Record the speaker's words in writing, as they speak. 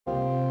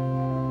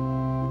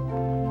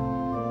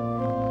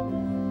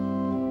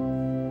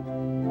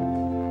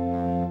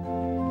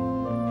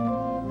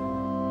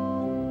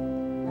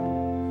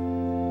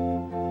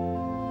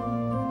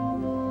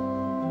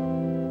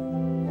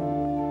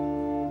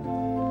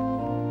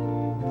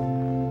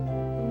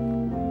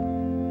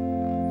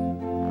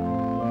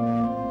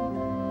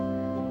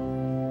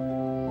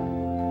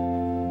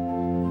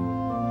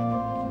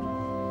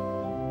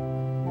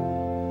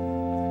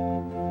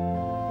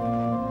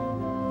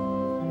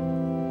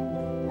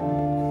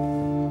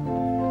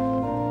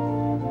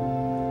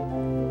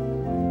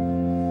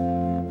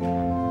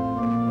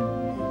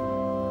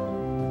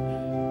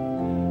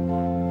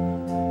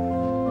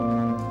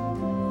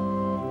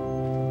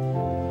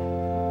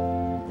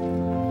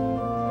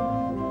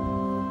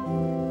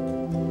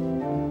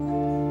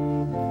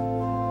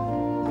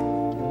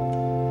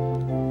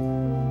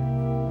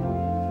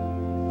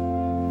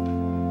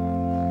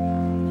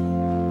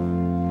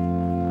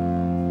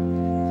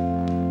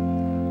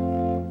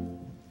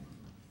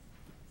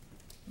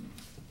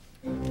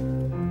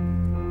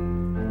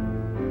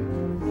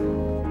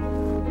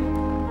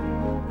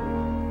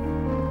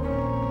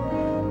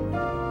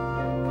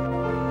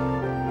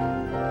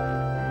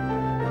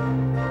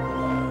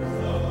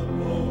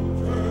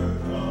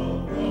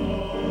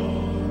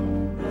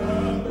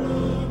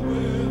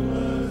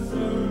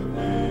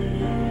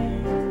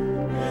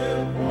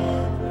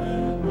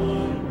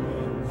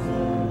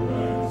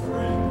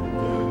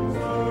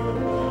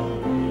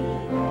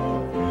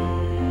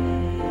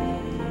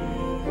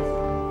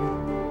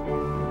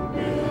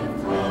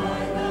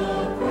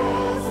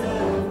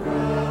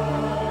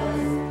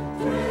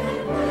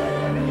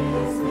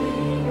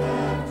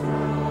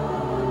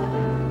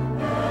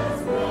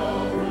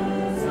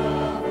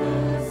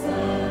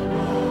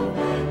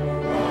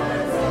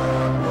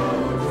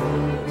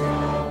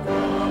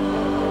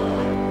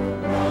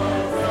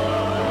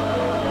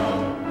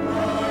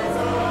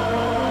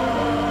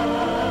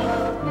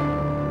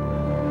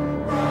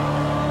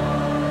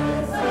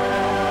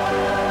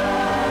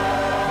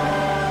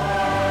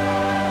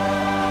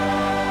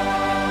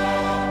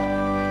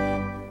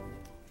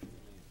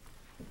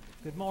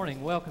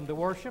and welcome to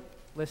worship.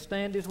 Let's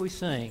stand as we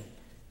sing.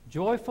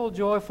 Joyful,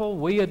 joyful,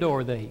 we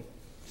adore Thee.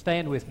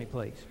 Stand with me,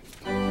 please.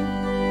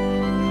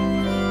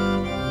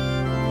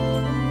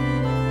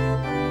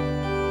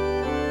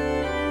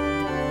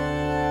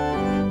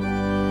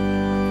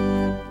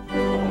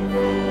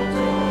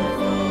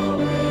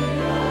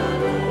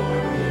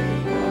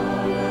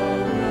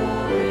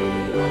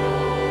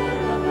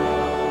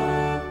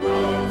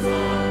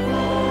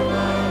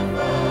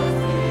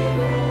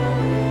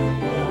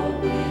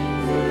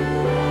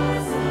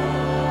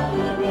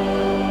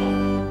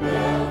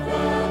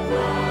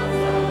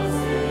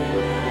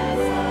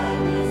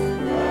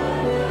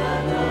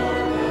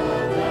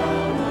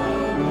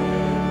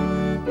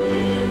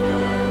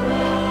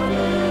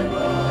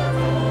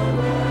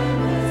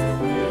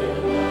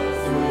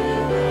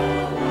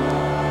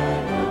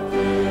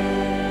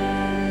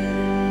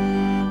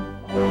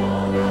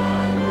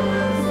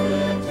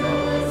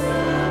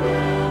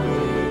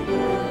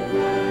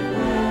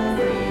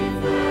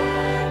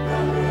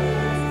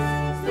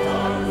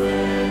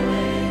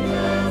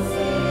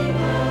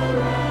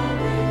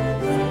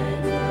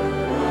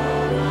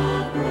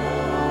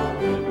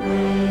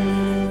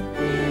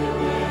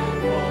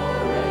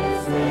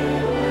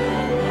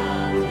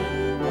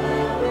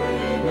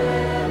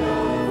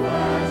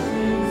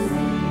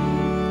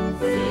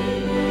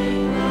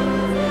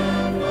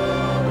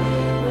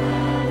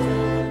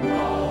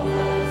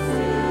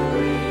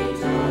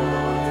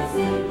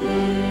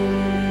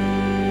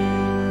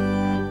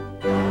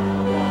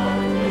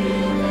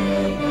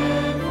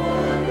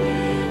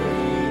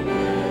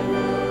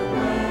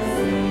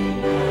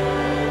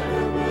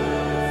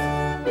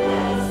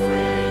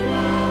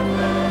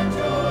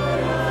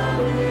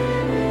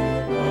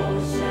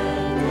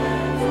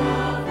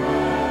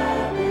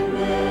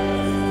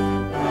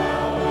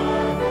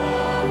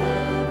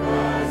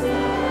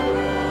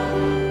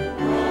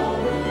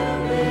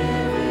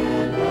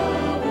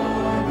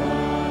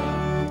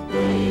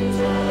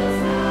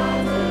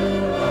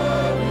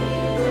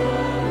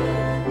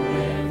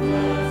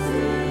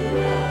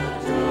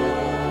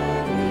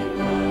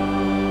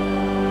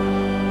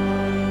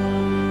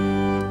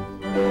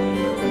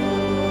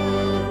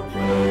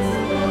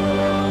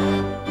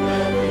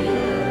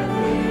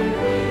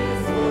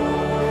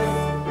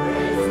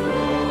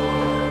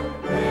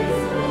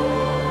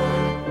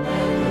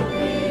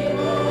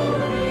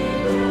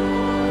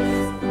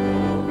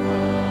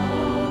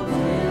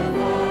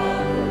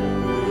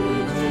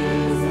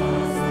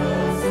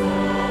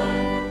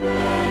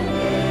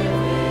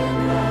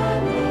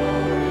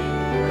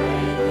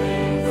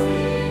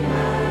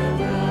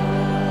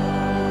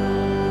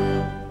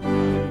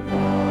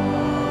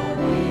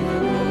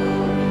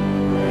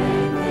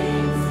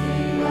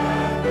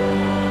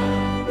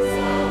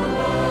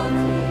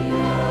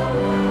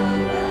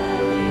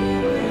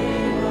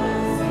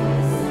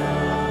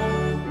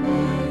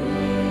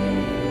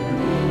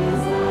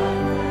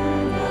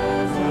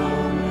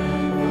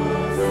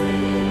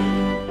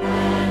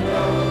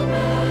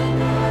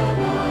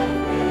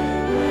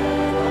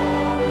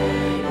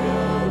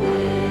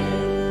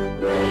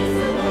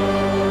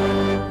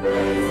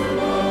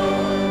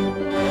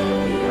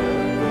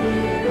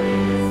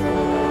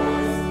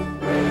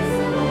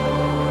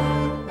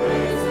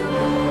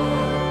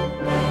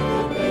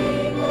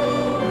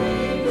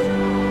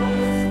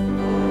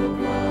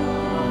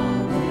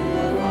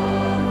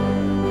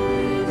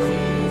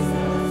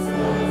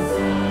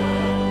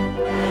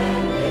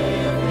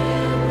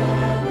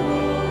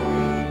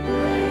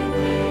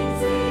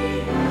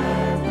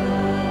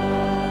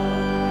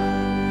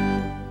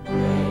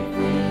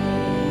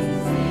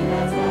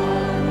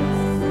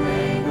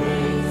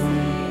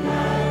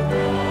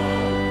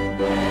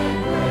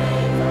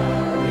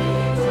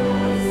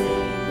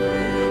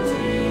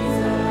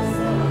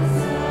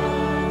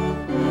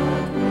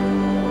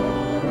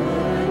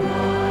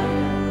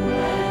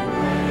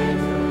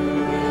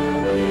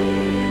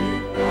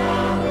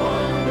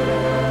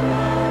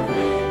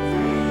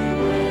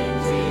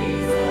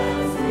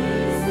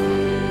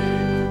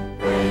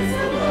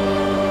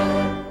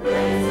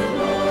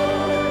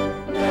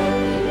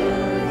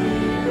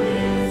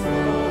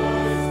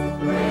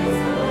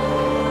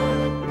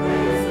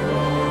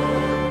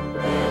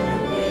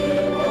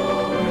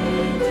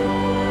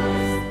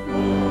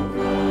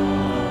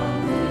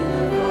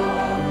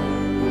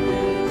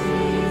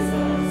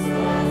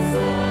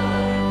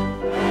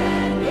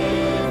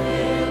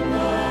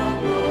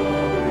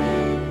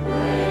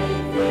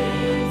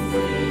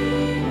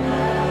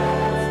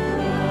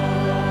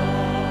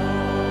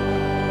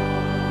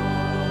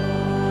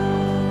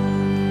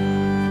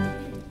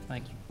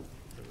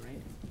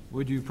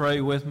 Would you pray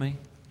with me?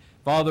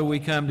 Father, we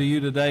come to you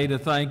today to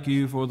thank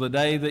you for the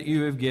day that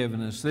you have given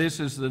us. This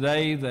is the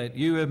day that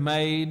you have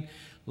made.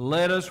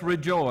 Let us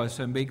rejoice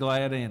and be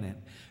glad in it.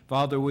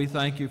 Father, we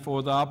thank you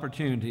for the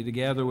opportunity to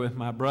gather with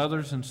my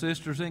brothers and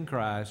sisters in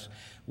Christ.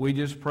 We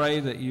just pray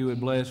that you would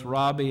bless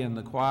Robbie and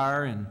the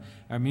choir and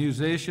our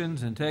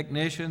musicians and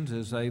technicians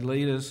as they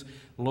lead us,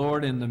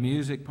 Lord, in the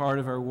music part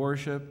of our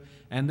worship,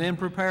 and then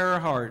prepare our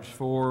hearts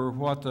for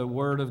what the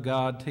Word of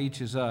God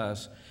teaches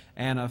us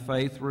and a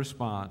faith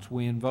response.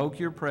 We invoke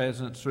your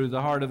presence through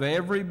the heart of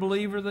every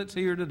believer that's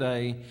here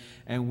today,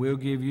 and we'll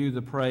give you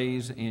the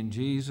praise in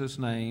Jesus'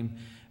 name.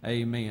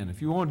 Amen.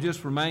 If you want to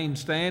just remain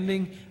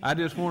standing, I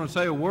just want to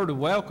say a word of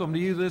welcome to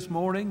you this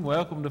morning.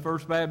 Welcome to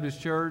First Baptist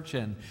Church,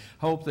 and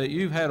hope that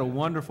you've had a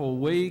wonderful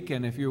week.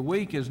 And if your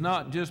week has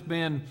not just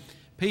been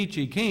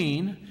peachy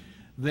keen,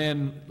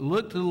 then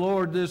look to the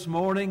Lord this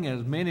morning,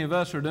 as many of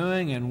us are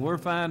doing, and we're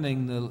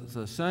finding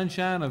the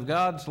sunshine of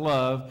God's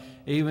love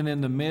even in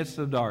the midst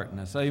of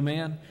darkness.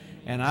 Amen.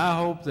 And I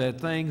hope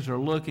that things are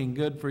looking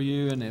good for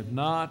you, and if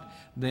not,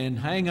 then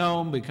hang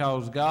on,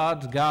 because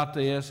God's got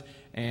this.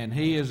 And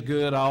He is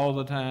good all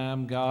the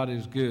time. God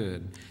is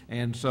good.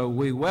 And so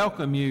we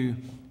welcome you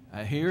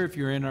here if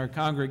you're in our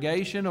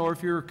congregation, or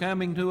if you're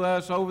coming to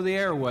us over the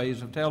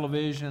airways of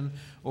television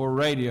or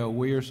radio.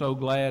 We are so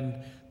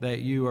glad that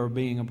you are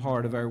being a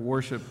part of our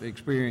worship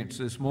experience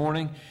this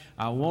morning.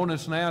 I want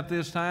us now at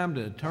this time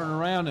to turn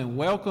around and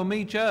welcome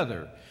each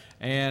other.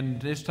 And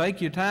just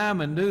take your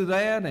time and do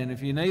that. And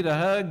if you need a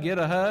hug, get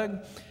a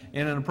hug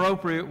in an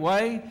appropriate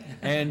way,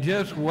 and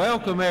just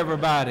welcome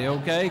everybody,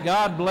 okay?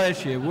 God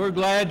bless you. We're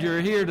glad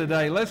you're here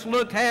today. Let's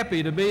look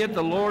happy to be at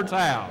the Lord's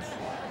house.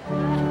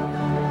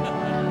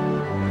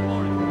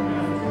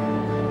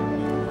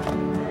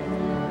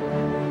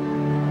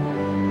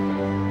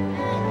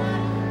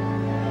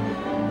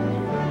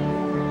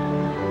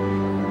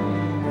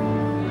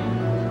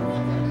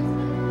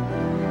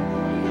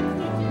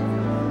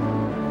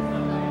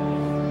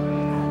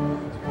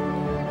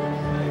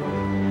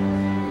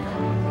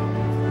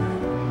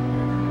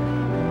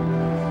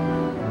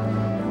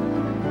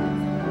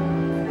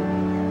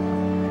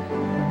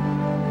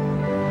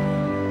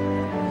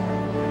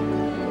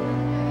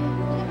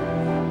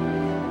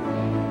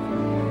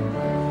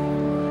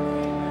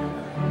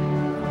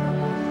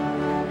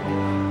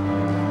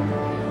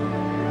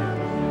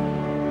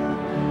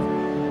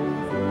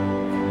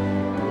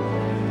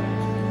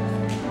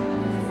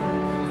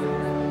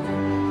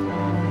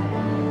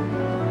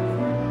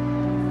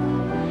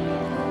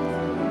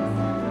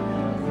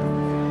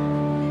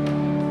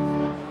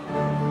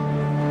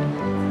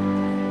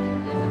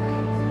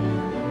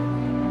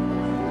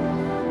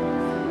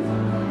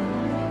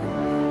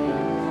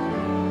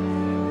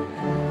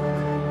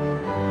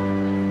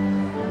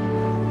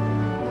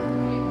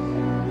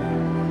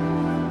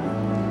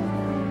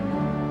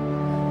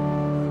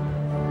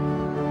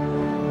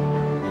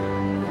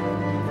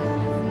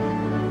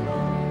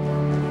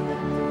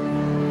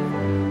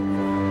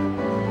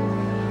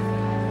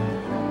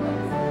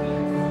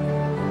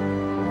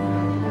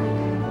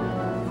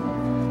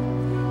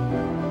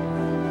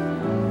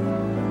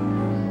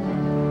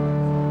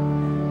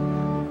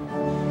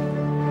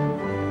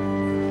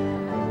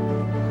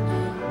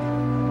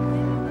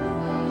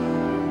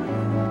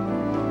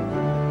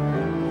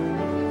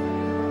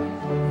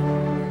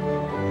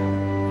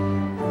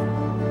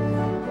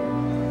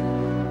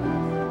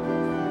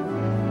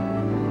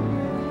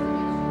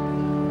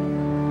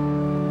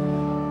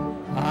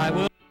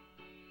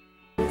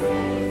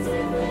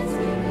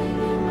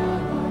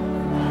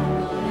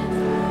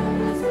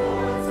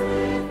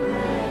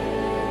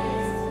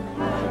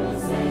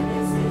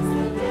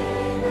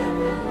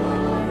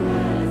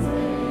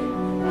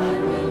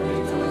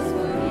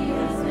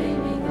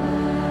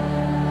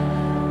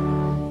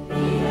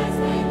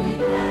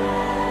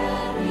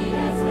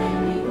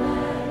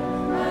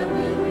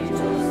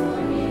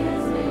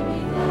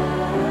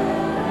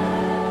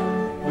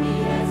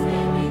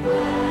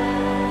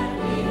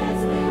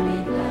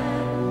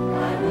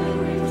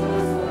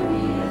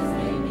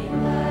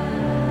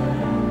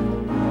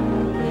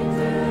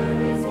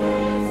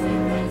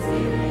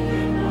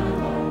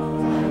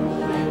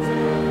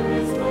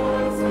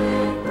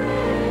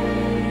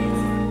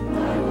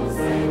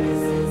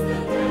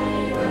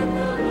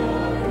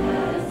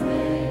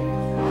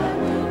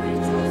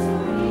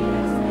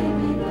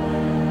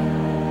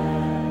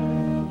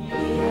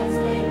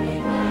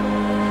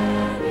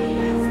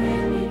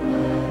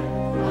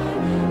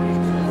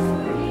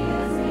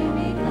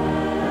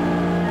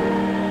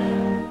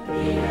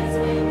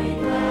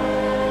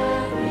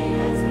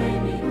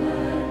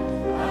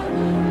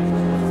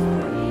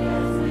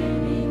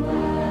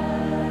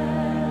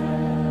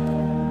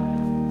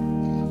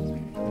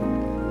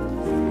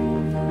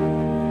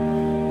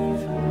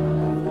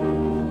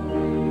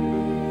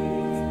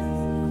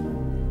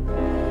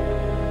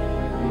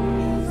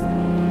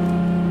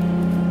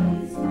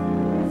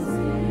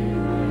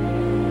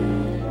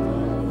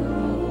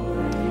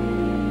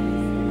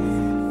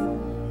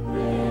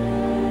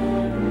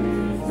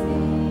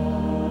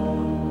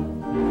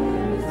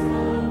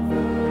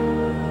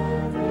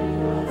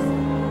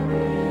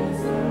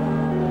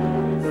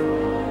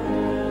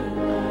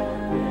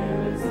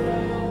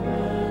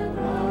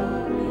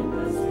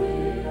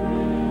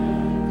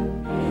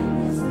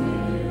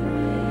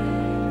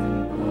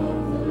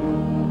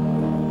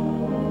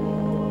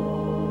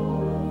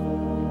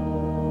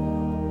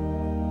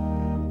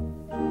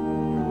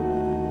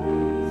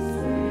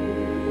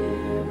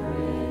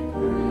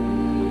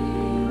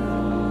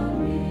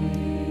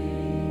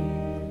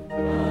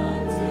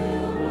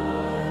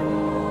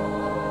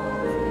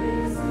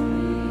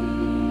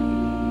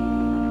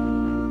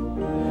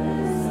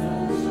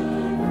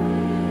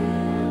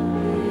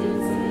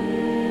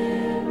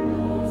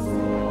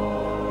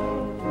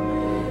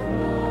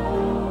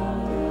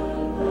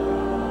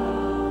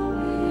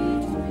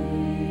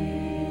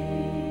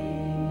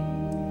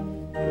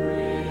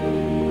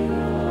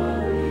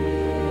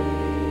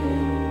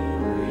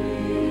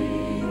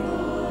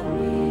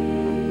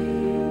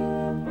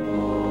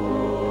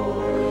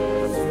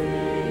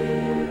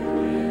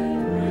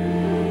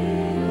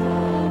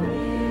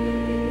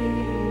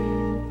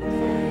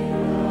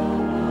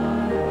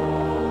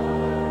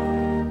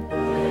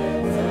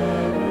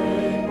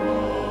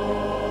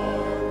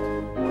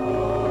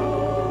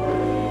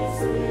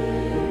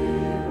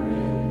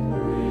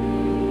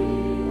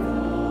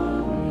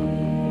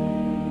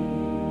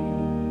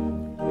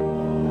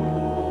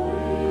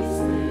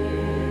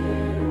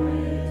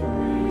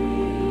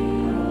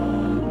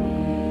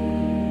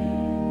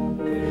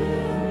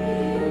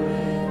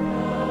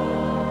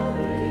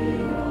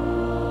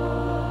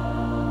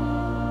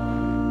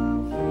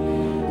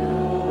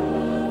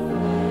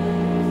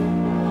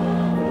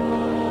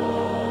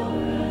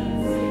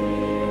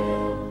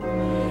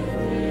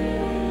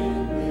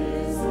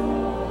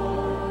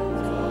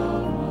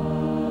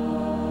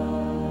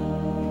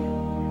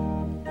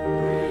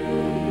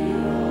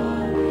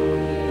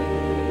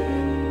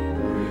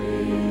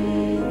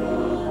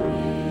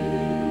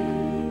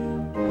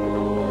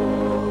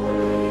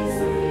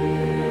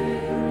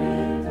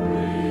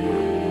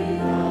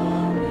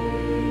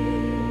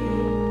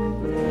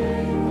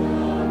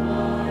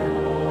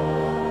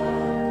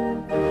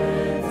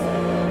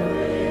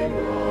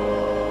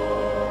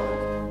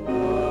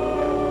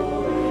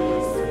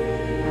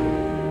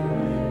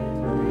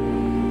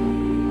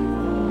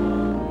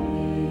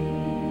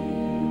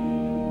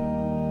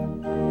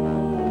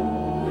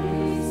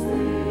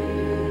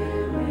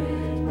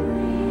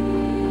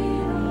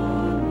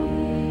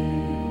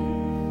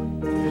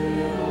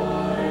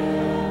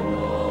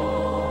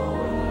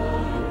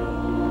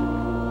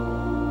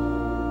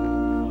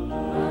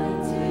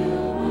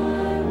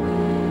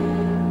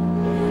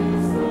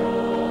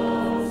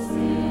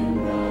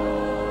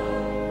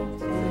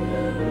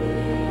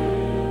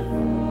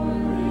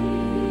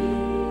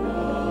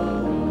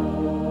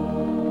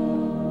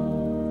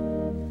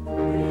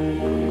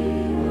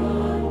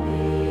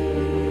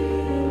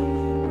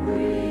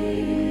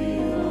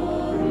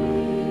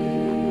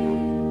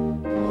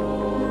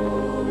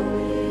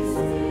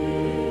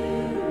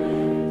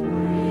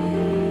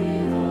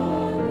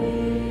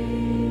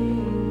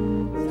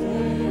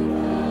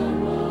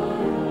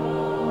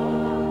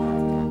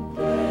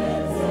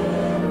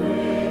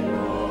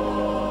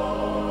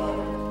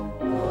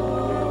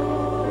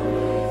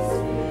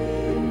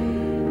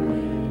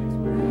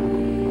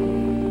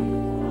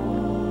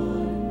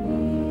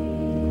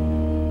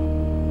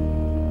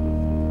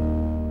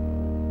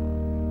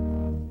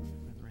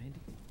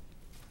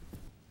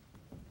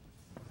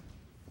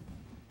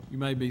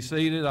 may be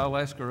seated. I'll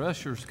ask our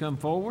ushers to come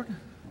forward.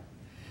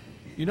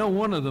 You know,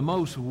 one of the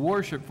most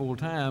worshipful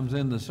times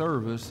in the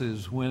service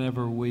is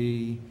whenever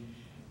we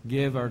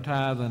give our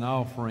tithe and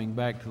offering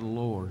back to the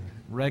Lord,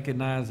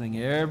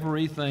 recognizing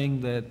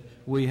everything that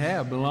we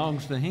have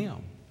belongs to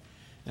Him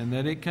and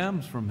that it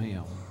comes from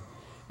Him.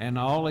 And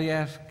all He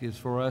asks is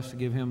for us to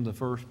give Him the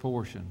first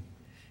portion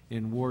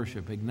in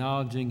worship,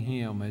 acknowledging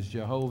Him as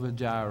Jehovah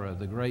Jireh,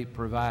 the great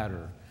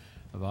provider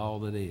of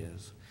all that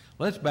is.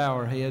 Let's bow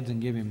our heads and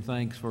give Him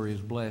thanks for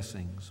His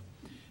blessings.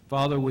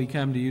 Father, we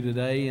come to you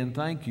today and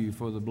thank you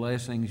for the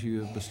blessings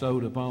you have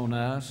bestowed upon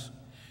us.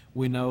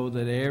 We know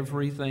that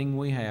everything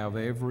we have,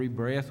 every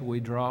breath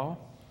we draw,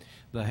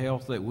 the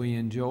health that we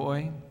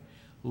enjoy,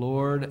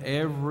 Lord,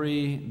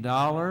 every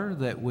dollar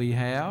that we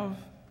have,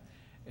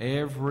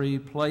 every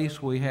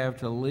place we have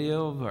to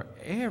live,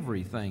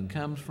 everything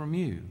comes from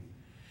you.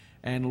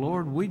 And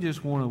Lord, we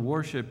just want to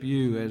worship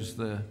you as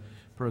the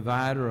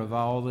provider of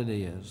all that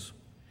is.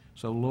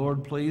 So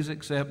Lord, please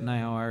accept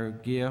now our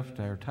gift,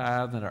 our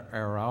tithe, and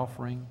our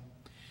offering.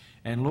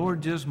 And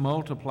Lord, just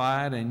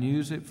multiply it and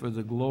use it for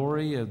the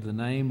glory of the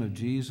name of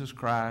Jesus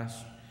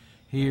Christ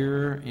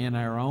here in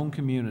our own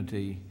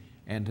community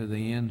and to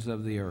the ends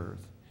of the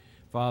earth.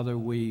 Father,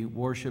 we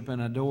worship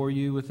and adore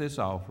you with this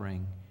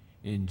offering.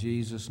 In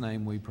Jesus'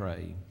 name we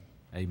pray.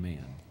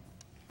 Amen.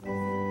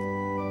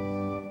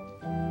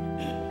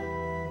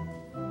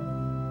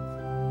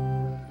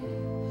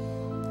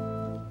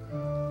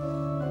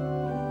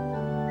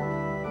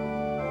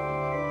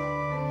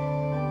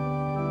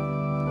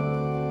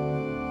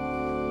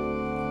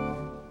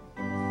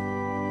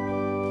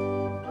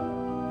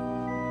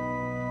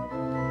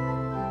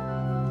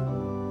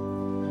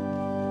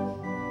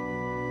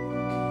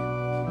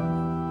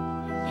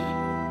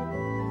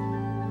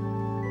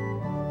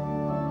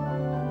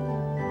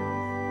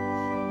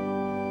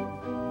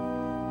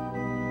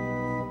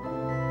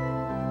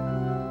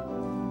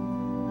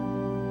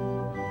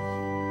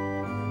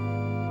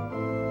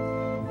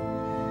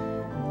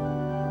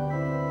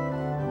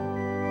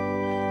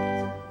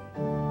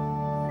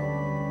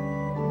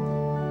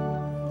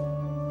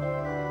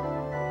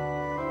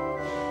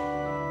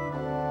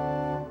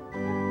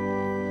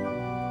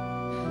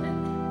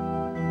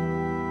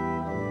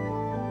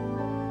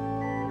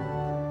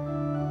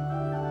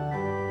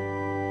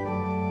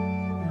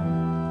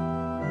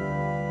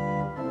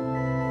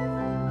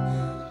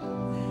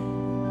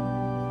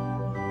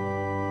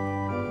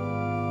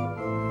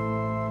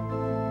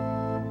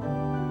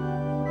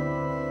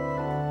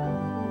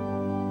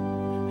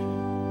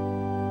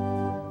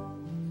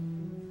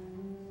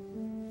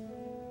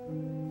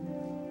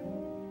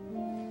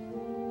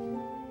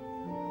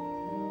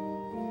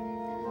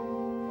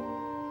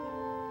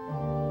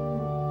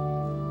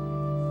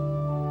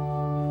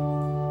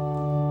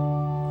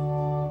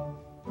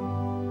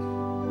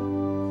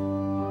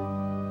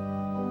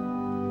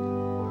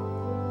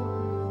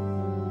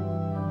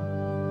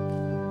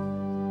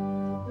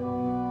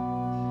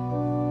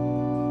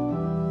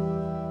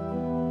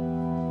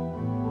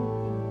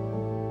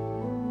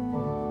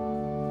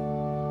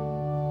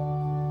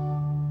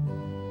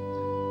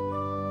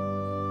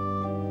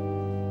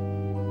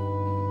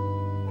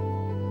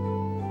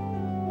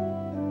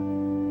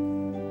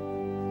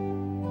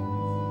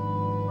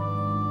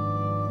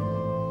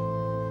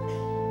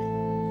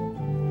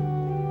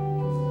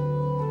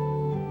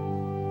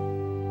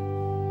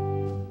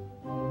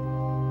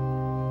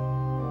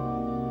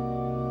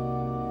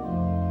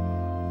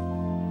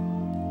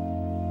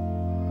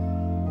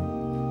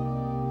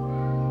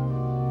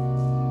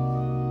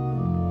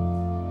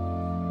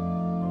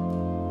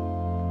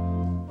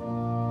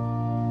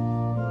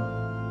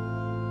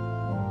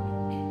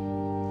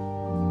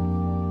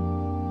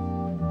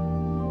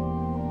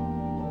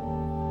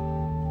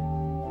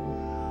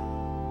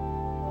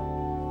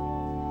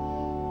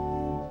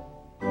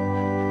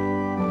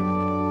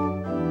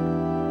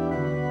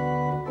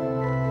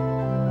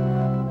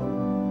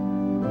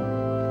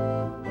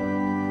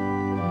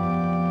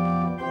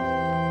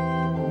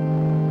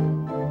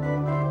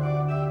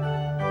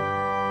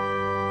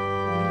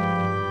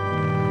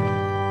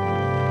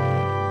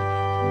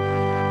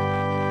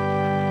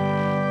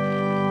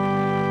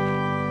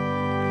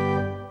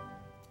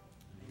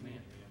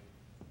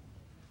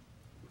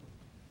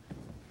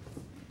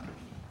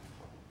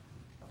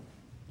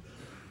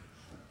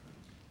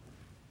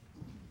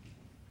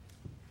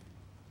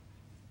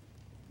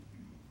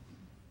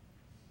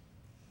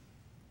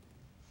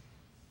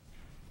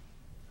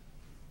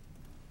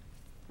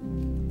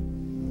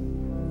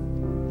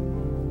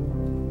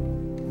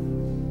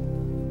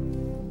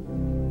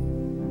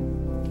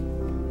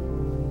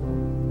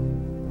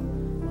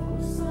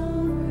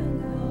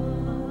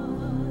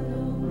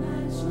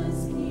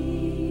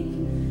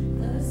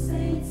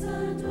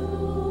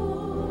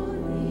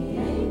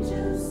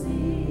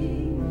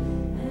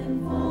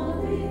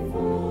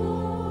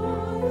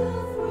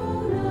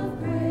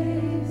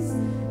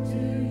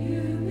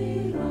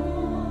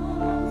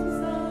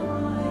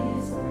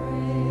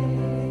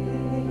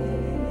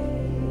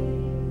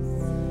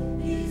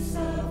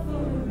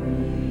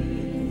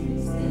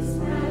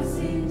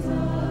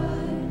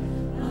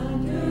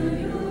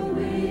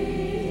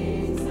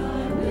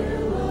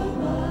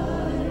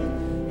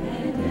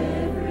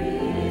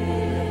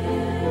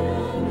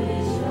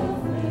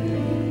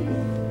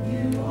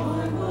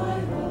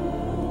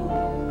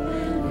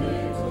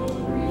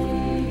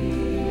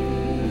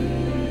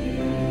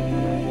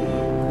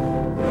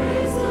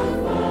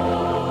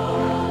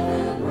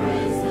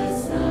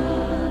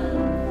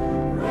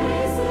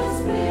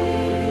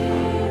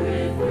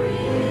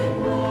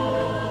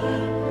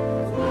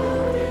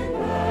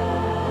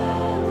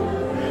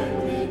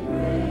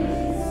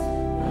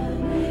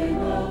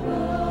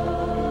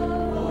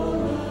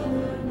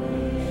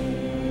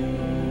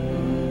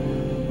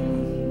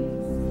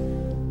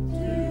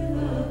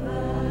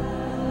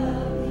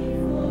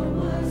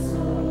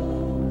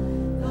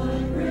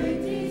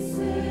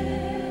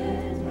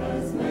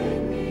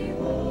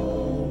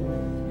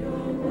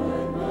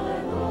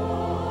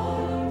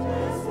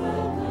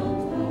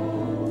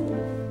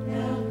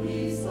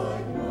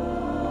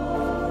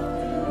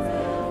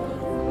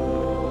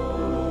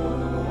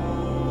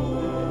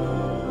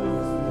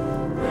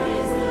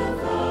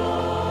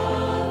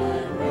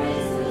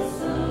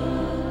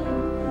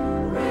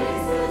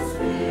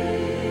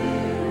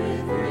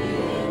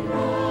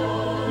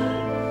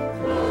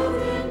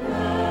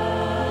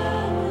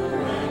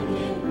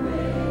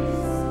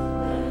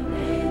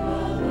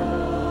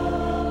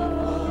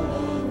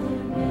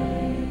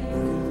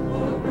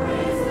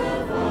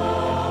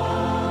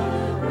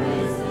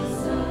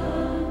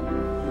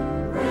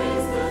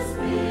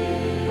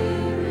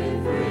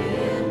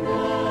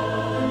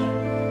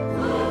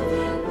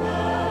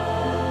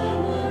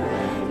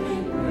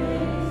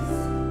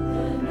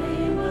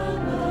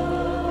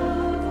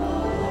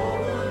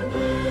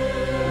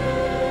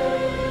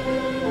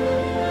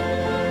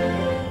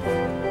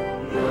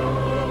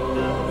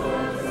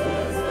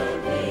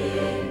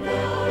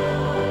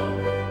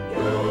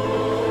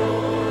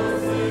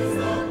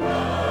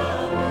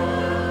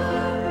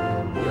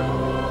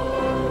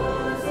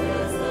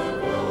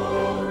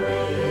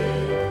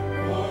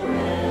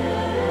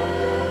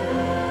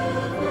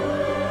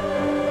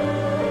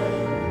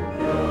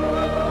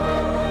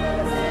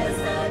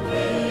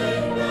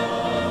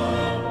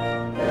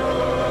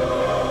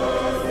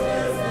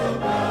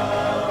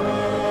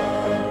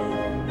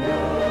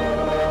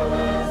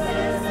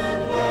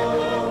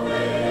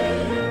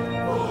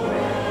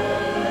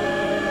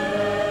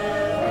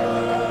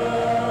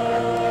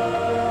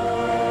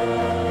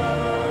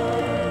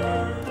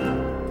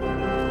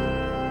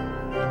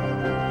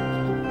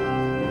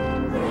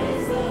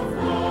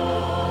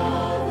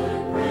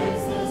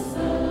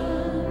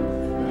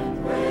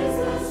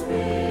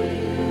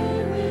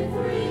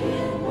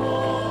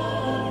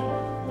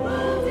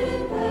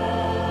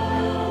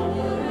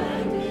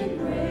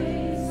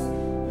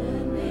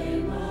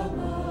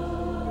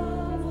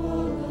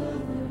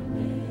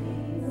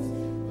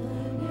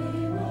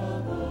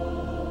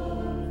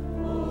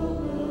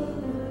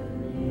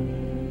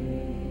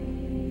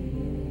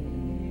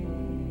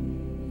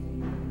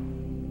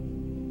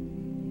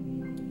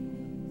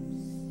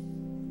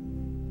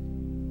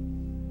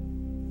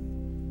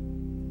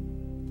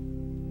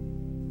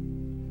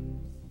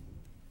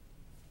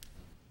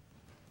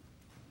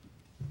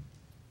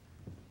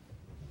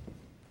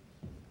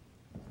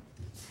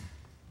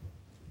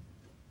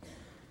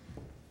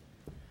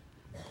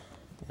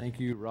 Thank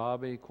you,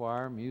 Robbie,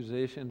 choir,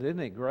 musicians. Isn't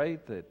it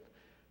great that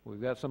we've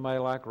got somebody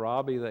like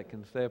Robbie that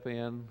can step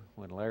in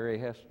when Larry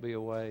has to be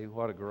away?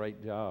 What a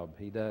great job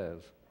he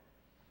does.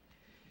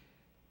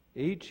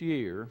 Each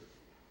year,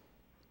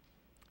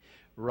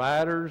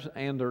 riders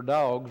and their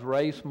dogs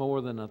race more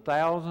than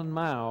 1,000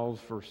 miles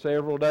for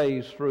several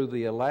days through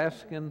the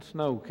Alaskan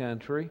snow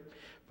country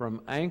from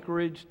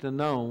Anchorage to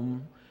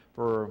Nome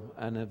for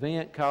an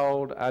event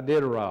called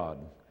Iditarod.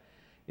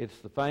 It's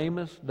the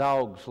famous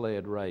dog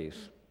sled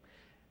race.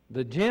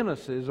 The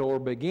genesis or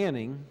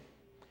beginning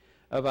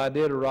of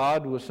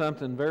Iditarod was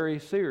something very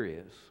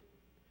serious.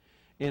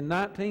 In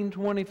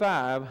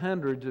 1925,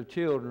 hundreds of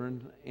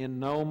children in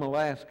Nome,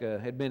 Alaska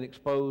had been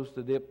exposed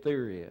to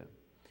diphtheria.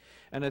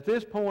 And at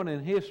this point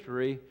in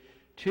history,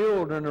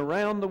 children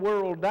around the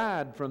world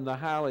died from the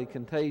highly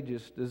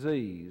contagious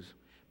disease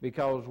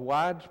because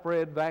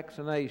widespread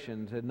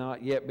vaccinations had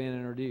not yet been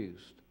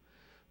introduced.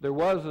 There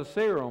was a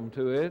serum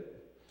to it,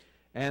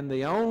 and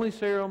the only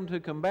serum to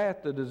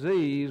combat the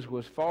disease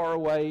was far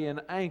away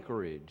in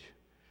Anchorage.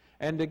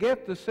 And to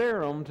get the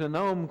serum to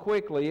Nome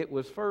quickly, it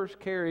was first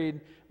carried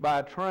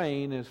by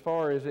train as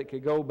far as it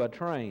could go by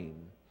train.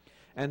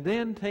 And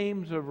then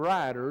teams of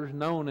riders,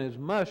 known as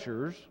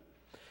mushers,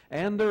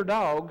 and their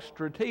dogs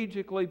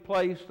strategically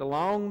placed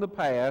along the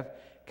path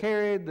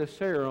carried the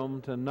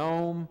serum to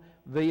Nome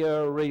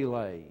via a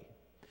relay.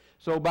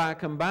 So by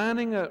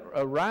combining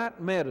a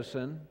right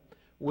medicine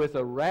with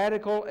a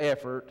radical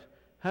effort,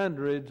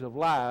 hundreds of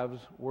lives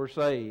were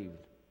saved.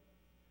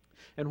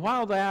 And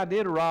while the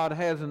Iditarod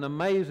has an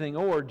amazing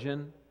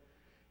origin,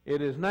 it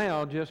has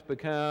now just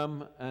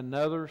become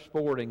another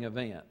sporting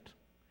event.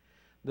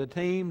 The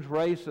teams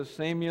race a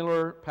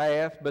similar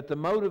path, but the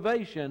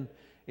motivation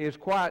is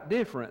quite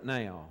different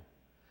now.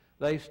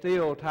 They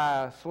still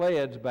tie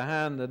sleds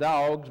behind the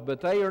dogs,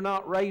 but they are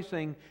not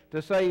racing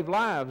to save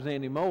lives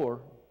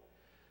anymore.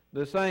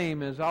 The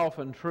same is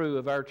often true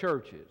of our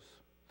churches.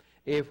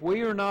 If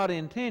we are not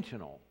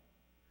intentional,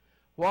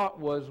 what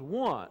was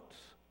once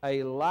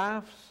a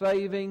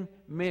life-saving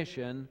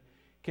mission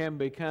can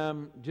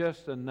become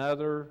just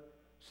another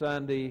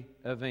Sunday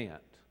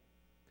event.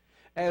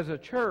 As a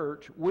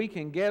church, we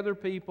can gather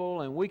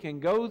people and we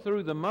can go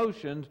through the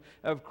motions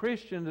of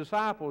Christian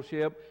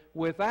discipleship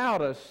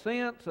without a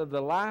sense of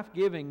the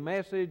life-giving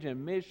message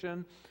and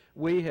mission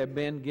we have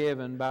been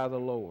given by the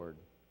Lord.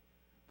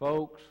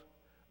 Folks,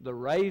 the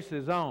race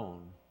is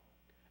on,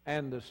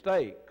 and the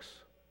stakes,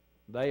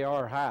 they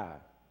are high.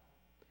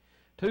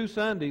 2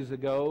 Sundays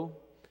ago,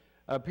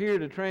 a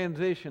period of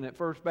transition at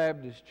First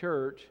Baptist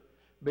Church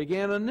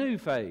began a new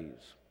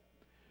phase.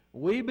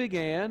 We've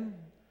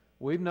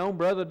known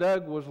Brother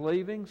Doug was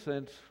leaving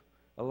since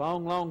a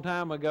long, long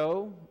time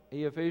ago.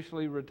 He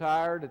officially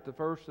retired at the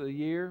first of the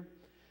year.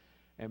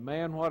 And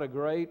man, what a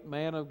great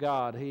man of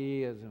God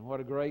he is, and what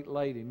a great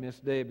lady Miss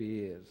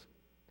Debbie is.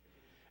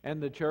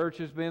 And the church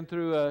has been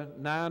through a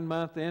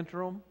 9-month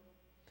interim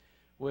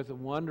with the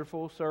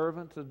wonderful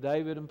servants of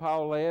David and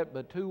Paulette.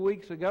 But 2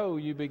 weeks ago,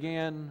 you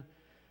began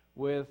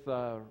with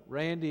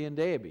Randy and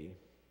Debbie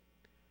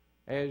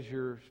as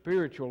your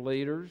spiritual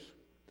leaders.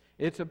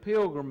 It's a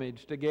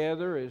pilgrimage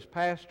together as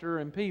pastor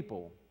and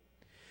people.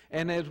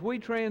 And as we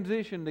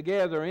transition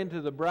together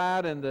into the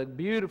bright and the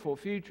beautiful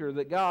future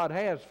that God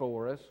has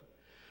for us,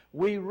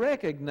 we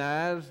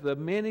recognize the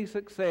many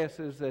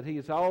successes that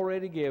He's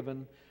already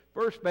given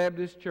First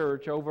Baptist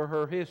Church over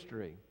her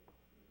history.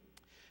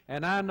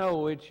 And I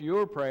know it's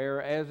your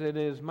prayer, as it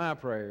is my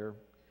prayer,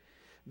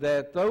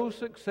 that those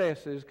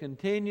successes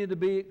continue to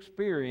be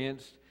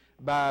experienced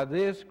by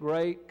this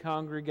great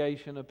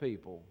congregation of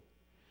people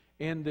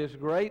in this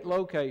great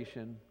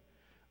location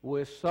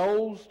with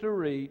souls to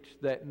reach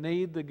that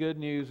need the good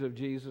news of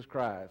Jesus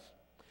Christ.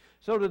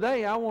 So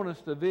today I want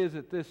us to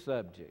visit this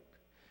subject.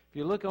 If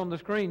you look on the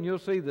screen, you'll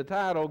see the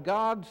title,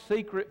 God's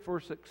Secret for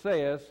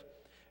Success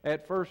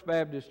at First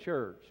Baptist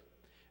Church.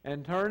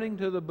 And turning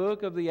to the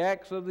book of the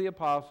Acts of the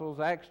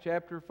Apostles, Acts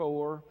chapter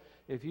 4,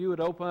 if you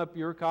would open up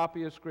your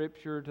copy of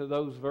Scripture to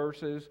those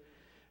verses,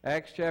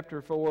 Acts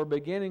chapter 4,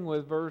 beginning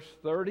with verse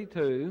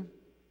 32.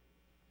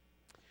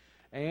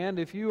 And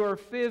if you are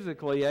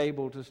physically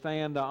able to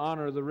stand to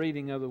honor the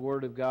reading of the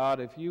Word of God,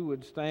 if you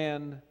would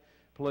stand,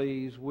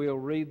 please, we'll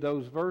read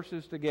those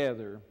verses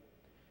together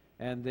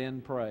and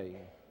then pray.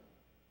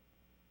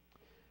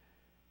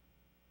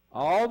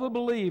 All the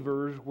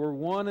believers were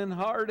one in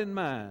heart and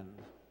mind.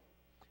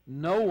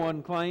 No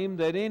one claimed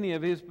that any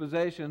of his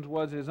possessions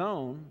was his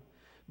own,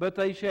 but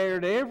they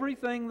shared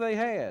everything they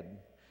had.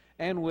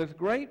 And with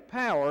great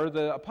power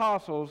the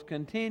apostles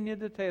continued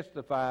to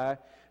testify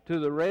to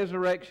the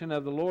resurrection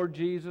of the Lord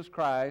Jesus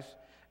Christ,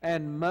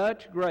 and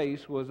much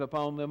grace was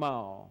upon them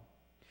all.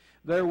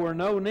 There were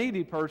no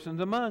needy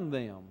persons among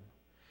them,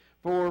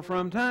 for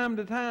from time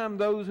to time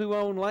those who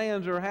owned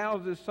lands or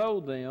houses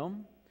sold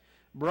them,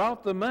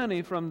 brought the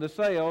money from the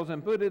sales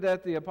and put it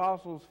at the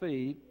apostles'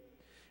 feet,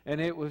 and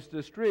it was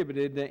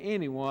distributed to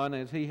anyone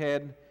as he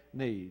had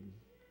need.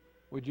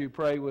 Would you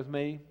pray with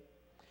me?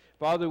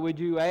 Father, would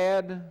you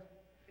add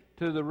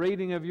to the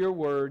reading of your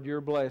word your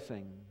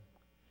blessing?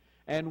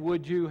 And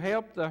would you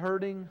help the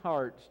hurting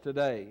hearts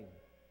today?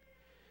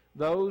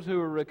 Those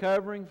who are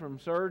recovering from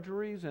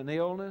surgeries and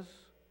illness,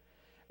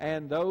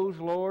 and those,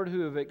 Lord,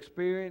 who have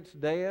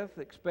experienced death,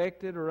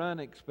 expected or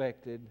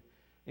unexpected,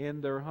 in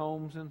their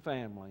homes and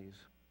families.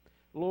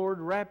 Lord,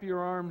 wrap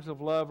your arms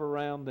of love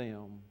around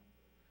them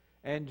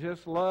and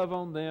just love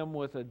on them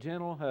with a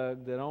gentle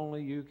hug that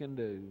only you can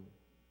do.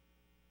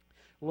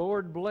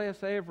 Lord,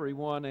 bless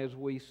everyone as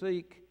we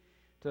seek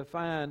to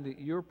find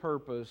your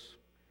purpose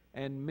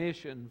and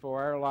mission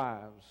for our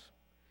lives.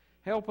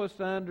 Help us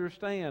to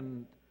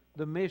understand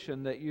the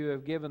mission that you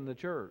have given the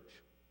church,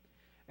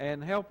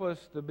 and help us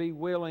to be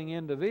willing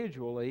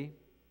individually,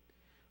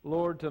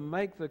 Lord, to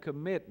make the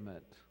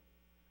commitment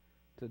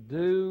to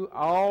do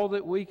all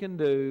that we can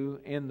do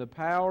in the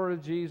power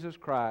of Jesus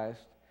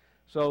Christ,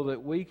 so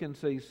that we can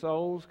see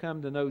souls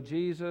come to know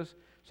Jesus,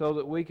 so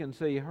that we can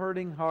see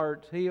hurting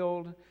hearts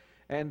healed,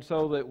 and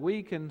so that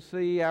we can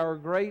see our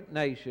great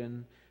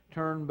nation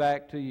turn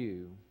back to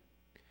you.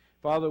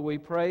 Father, we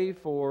pray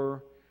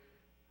for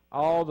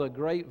all the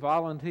great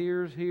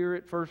volunteers here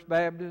at First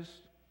Baptist.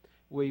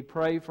 We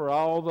pray for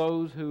all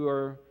those who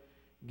are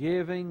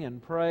giving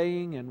and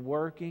praying and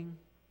working.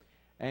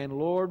 And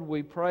Lord,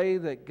 we pray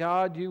that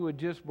God, you would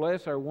just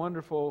bless our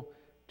wonderful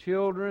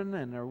children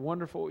and our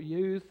wonderful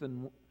youth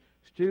and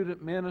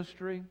student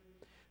ministry.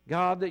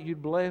 God, that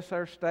you'd bless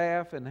our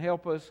staff and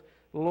help us,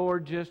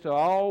 Lord, just to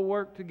all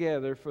work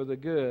together for the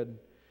good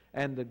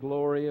and the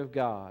glory of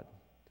God.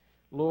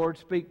 Lord,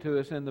 speak to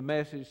us in the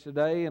message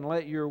today, and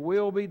let your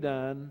will be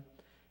done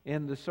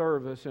in the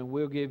service, and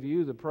we'll give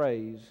you the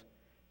praise,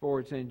 for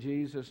it's in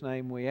Jesus'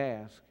 name we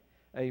ask.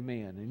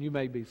 Amen. And you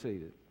may be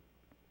seated.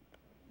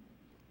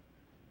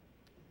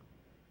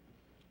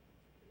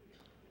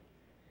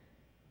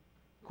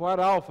 Quite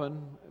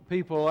often,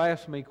 people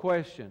ask me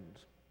questions.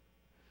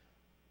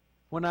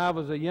 When I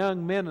was a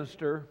young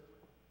minister,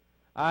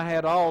 I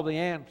had all the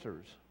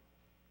answers.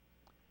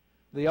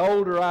 The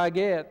older I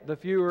get, the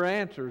fewer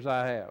answers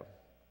I have.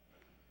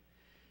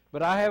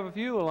 But I have a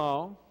few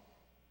along.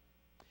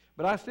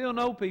 But I still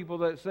know people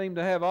that seem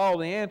to have all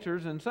the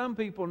answers, and some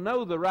people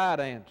know the right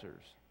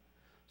answers.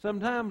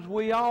 Sometimes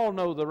we all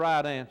know the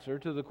right answer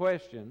to the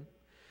question,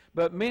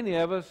 but many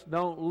of us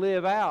don't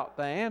live out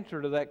the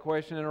answer to that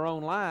question in our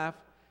own life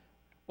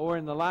or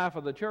in the life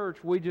of the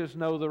church. We just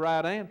know the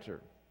right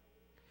answer.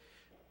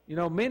 You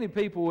know, many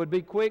people would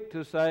be quick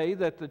to say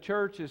that the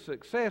church is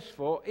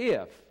successful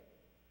if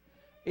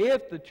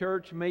the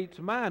church meets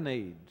my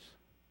needs.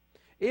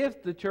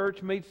 If the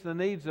church meets the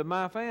needs of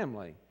my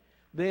family,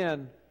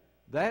 then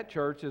that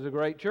church is a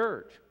great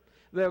church.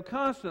 They'll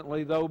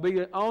constantly, though,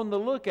 be on the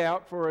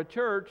lookout for a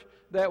church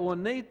that will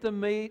meet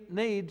the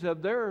needs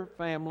of their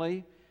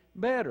family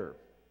better.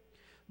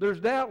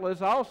 There's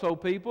doubtless also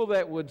people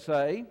that would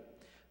say,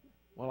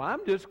 well,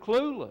 I'm just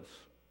clueless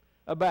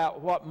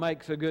about what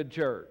makes a good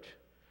church.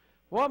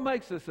 What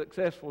makes a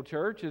successful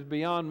church is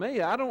beyond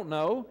me. I don't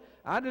know.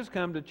 I just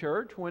come to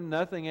church when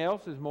nothing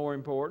else is more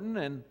important,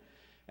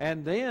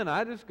 and then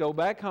I just go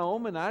back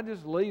home and I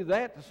just leave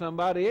that to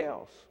somebody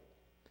else.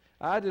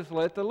 I just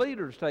let the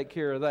leaders take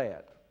care of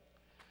that.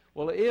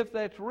 Well, if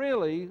that's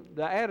really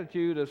the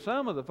attitude of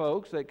some of the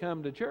folks that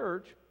come to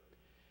church,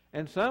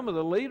 and some of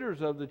the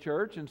leaders of the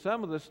church, and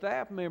some of the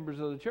staff members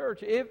of the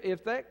church,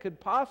 if that could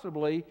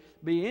possibly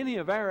be any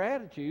of our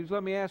attitudes,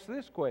 let me ask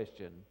this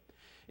question.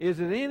 Is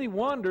it any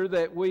wonder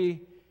that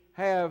we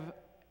have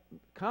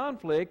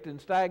conflict and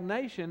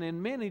stagnation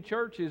in many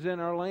churches in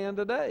our land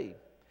today?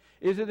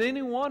 Is it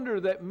any wonder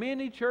that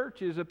many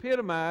churches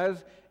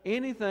epitomize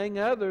anything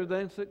other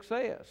than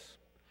success?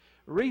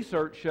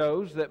 Research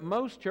shows that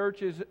most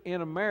churches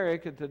in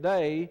America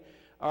today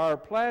are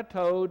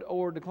plateaued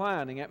or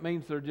declining. That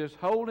means they're just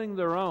holding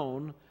their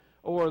own,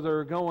 or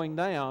they're going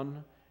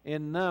down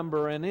in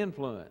number and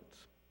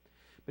influence.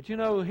 But you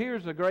know,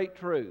 here's the great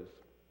truth.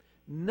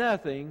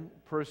 Nothing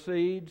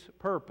precedes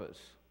purpose.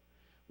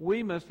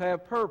 We must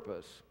have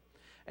purpose.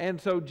 And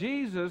so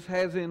Jesus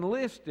has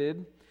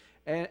enlisted,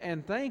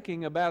 and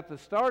thinking about the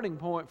starting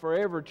point for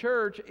every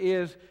church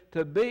is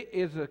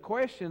a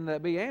question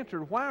that be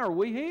answered: why are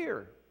we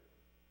here?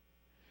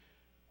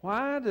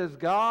 Why does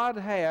God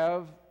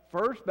have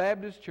First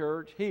Baptist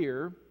Church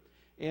here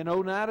in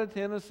Oneida,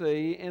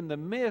 Tennessee, in the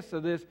midst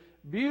of this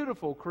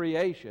beautiful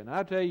creation?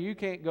 I tell you, you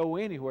can't go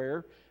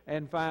anywhere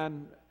and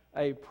find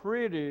a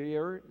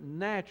prettier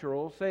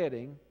natural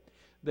setting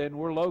than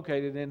we're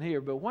located in here.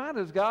 But why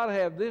does God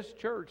have this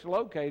church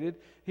located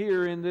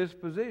here in this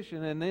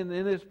position and in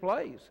this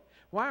place?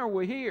 Why are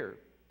we here?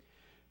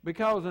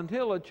 Because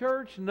until a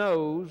church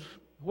knows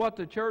what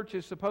the church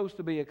is supposed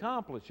to be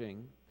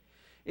accomplishing,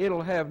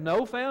 it'll have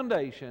no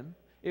foundation,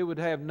 it would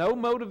have no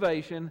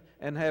motivation,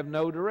 and have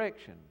no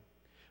direction.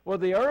 Well,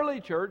 the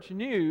early church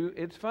knew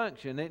its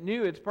function, it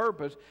knew its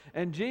purpose,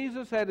 and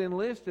Jesus had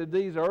enlisted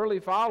these early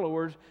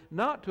followers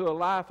not to a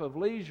life of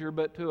leisure,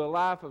 but to a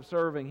life of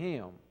serving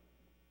Him.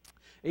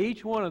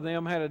 Each one of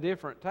them had a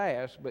different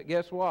task, but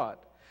guess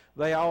what?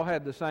 They all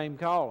had the same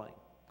calling.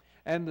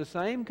 And the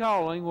same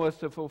calling was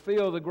to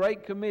fulfill the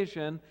Great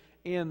Commission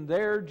in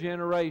their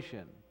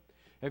generation.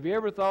 Have you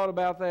ever thought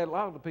about that? A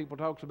lot of the people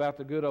talks about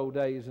the good old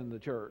days in the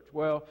church.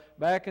 Well,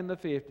 back in the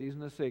 50s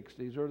and the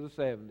 60s or the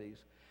 70s,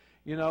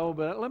 you know,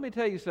 but let me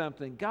tell you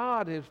something.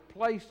 God has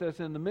placed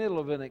us in the middle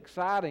of an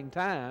exciting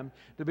time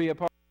to be a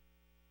part.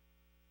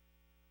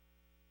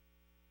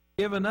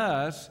 Given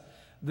us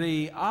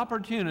the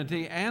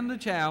opportunity and the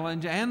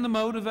challenge and the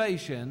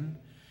motivation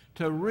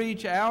to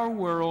reach our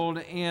world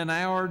in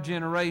our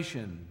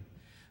generation.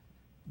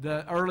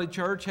 The early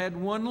church had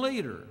one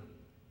leader,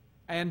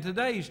 and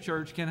today's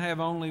church can have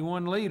only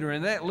one leader,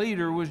 and that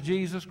leader was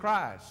Jesus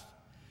Christ.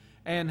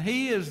 And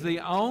He is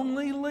the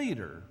only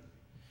leader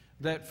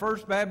that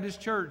First Baptist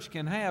Church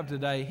can have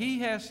today. He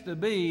has to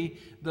be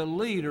the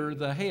leader,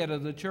 the head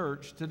of the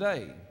church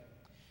today.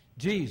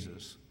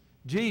 Jesus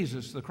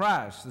the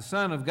Christ, the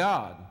Son of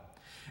God.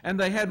 And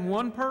they had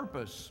one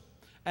purpose,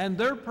 and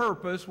their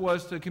purpose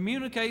was to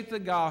communicate the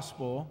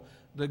gospel,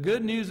 the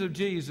good news of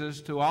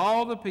Jesus, to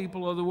all the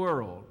people of the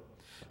world.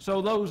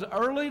 So those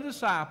early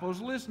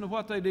disciples, listen to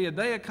what they did.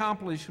 They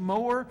accomplished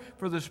more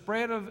for the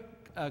spread of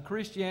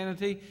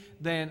Christianity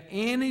than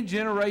any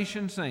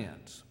generation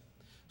since.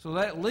 So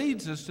that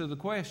leads us to the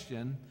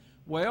question,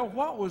 well,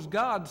 what was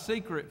God's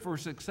secret for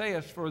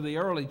success for the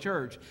early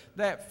church?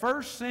 That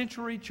first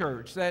century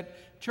church,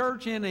 that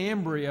church in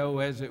embryo,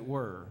 as it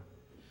were.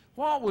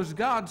 What was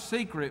God's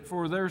secret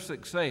for their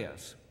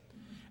success?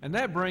 And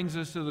that brings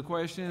us to the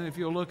question, if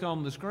you'll look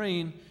on the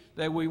screen,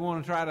 that we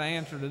want to try to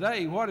answer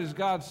today. What is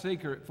God's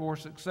secret for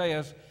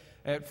success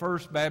at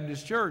First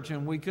Baptist Church?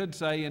 And we could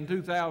say in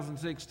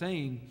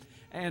 2016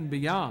 and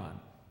beyond.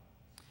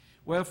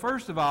 Well,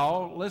 first of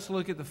all, let's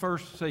look at the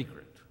first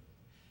secret.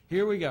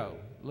 Here we go.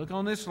 Look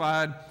on this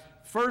slide.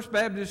 First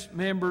Baptist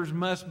members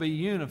must be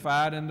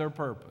unified in their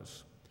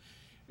purpose.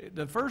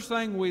 The first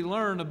thing we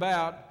learn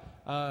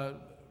about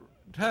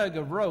tug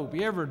of rope.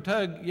 You ever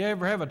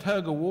have a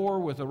tug of war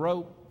with a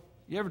rope?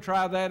 You ever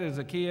try that as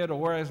a kid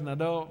or as an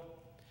adult?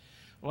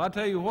 Well, I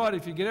tell you what,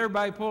 if you get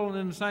everybody pulling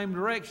in the same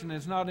direction,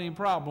 it's not any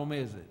problem,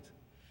 is it?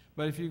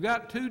 But if you've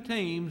got two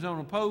teams on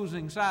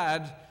opposing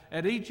sides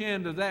at each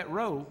end of that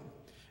rope,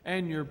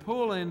 and you're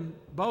pulling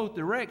both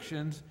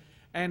directions,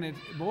 and it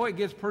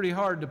gets pretty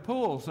hard to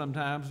pull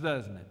sometimes,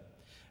 doesn't it?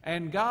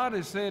 And God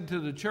has said to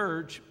the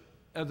church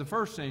of the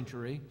first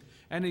century,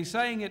 and He's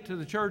saying it to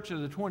the church of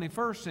the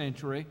 21st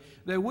century,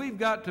 that we've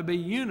got to be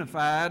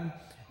unified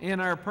in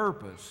our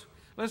purpose.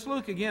 Let's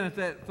look again at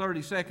that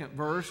 32nd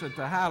verse, at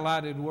the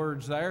highlighted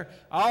words there.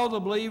 All the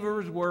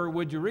believers were,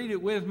 would you read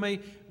it with me?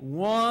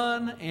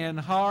 One in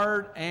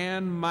heart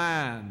and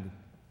mind.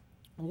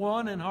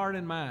 One in heart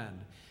and mind.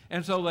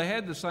 And so they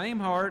had the same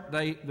heart.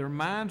 Their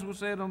minds were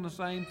set on the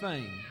same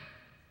thing.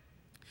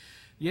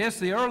 Yes,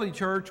 the early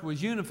church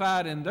was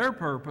unified in their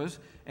purpose,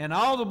 and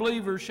all the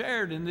believers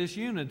shared in this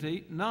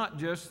unity, not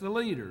just the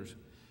leaders.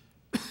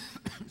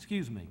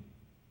 Excuse me.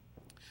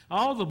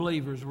 All the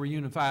believers were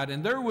unified,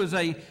 and there was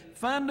a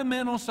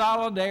fundamental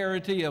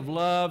solidarity of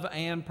love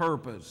and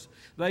purpose.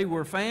 They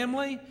were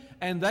family,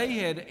 and they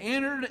had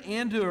entered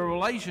into a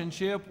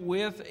relationship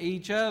with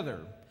each other,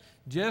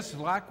 just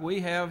like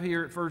we have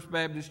here at First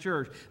Baptist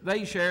Church.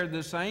 They shared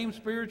the same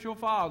spiritual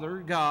Father,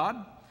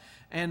 God,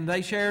 and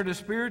they shared a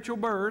spiritual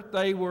birth.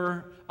 They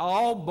were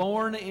all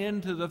born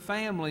into the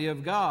family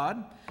of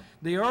God.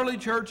 The early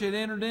church had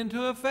entered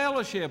into a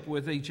fellowship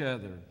with each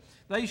other.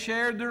 They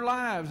shared their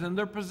lives and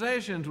their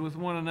possessions with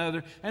one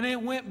another, and it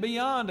went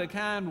beyond a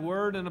kind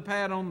word and a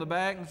pat on the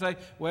back and say,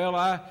 well,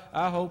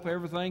 I hope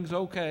everything's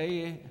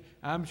okay.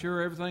 I'm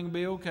sure everything will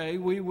be okay.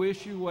 We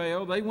wish you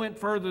well. They went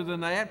further than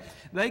that.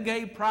 They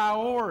gave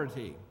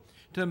priority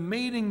to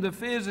meeting the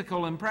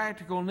physical and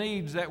practical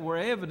needs that were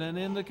evident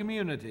in the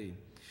community.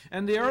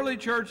 And the early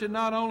church had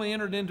not only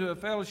entered into a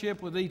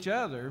fellowship with each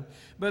other,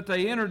 but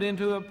they entered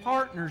into a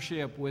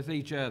partnership with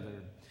each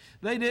other.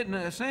 They didn't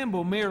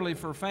assemble merely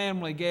for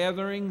family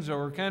gatherings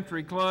or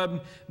country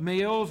club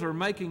meals or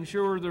making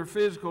sure their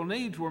physical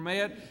needs were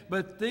met,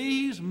 but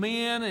these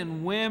men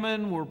and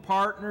women were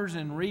partners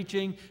in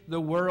reaching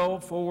the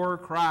world for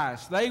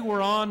Christ. They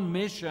were on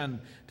mission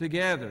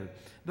together.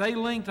 They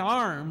linked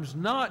arms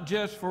not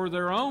just for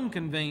their own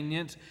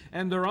convenience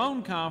and their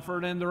own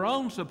comfort and their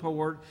own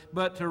support,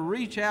 but to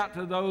reach out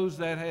to those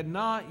that had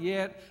not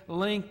yet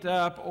linked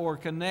up or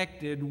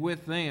connected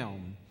with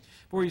them.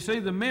 For you see,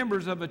 the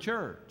members of a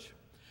church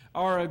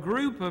are a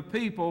group of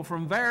people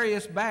from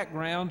various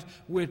backgrounds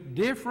with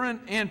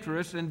different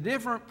interests and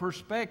different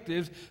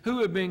perspectives who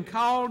have been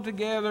called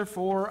together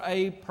for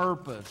a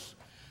purpose.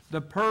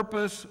 The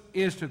purpose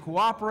is to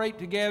cooperate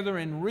together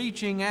in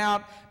reaching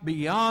out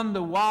beyond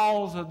the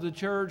walls of the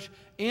church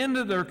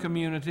into their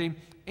community,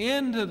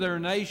 into their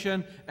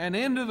nation, and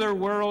into their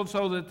world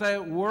so that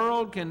that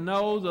world can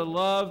know the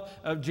love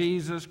of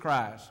Jesus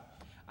Christ.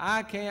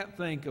 I can't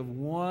think of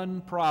one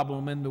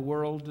problem in the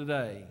world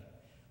today,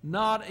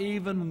 not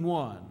even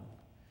one,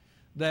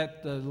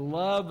 that the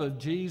love of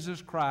Jesus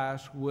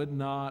Christ would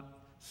not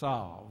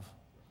solve.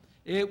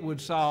 It would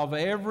solve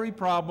every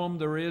problem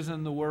there is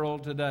in the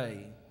world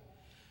today.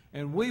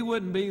 And we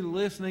wouldn't be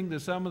listening to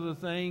some of the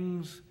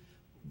things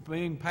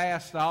being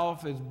passed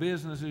off as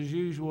business as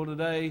usual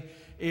today,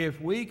 if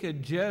we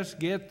could just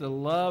get the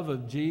love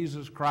of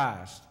Jesus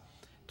Christ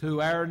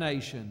to our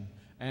nation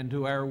and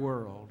to our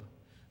world,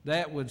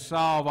 that would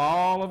solve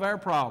all of our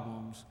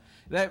problems.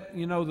 That,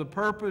 the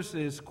purpose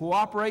is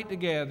cooperate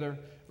together,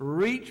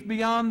 reach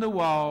beyond the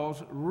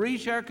walls,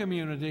 reach our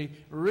community,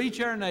 reach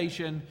our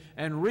nation,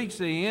 and reach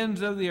the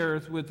ends of the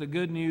earth with the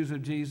good news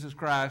of Jesus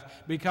Christ,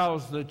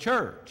 because the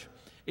church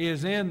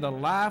is in the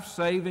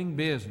life-saving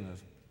business.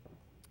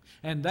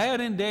 And that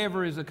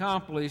endeavor is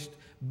accomplished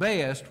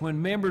best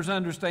when members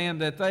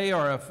understand that they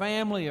are a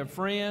family of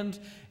friends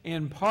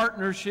in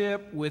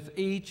partnership with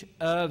each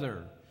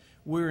other.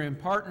 We're in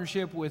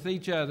partnership with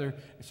each other.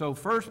 So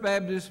First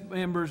Baptist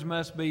members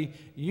must be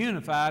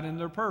unified in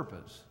their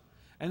purpose.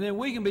 And then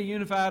we can be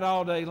unified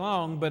all day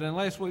long, but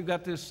unless we've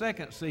got this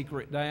second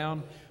secret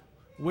down,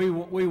 we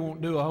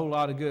won't do a whole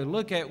lot of good.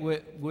 Look at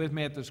with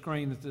me at the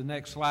screen at the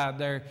next slide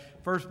there.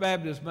 First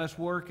Baptist must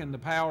work in the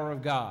power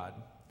of God.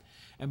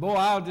 And boy,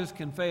 I'll just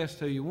confess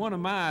to you, one of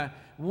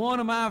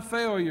my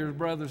failures,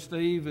 Brother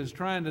Steve, is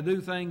trying to do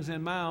things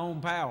in my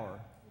own power.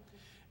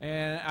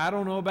 And I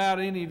don't know about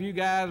any of you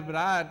guys, but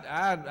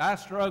I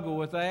struggle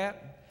with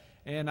that.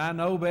 And I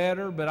know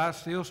better, but I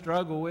still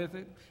struggle with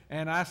it.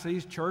 And I see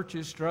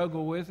churches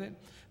struggle with it,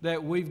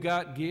 that we've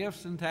got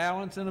gifts and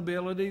talents and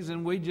abilities,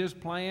 and we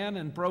just plan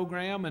and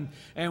program,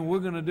 and we're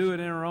going to do it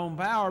in our own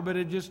power, but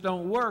it just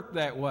don't work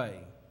that way.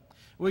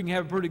 We can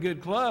have a pretty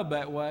good club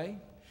that way,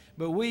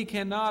 but we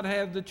cannot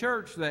have the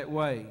church that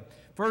way.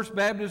 First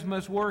Baptist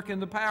must work in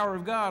the power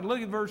of God.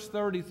 Look at verse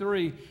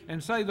 33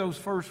 and say those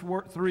first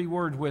three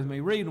words with me.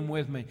 Read them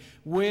with me.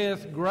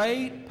 With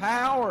great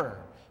power.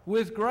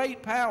 With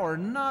great power,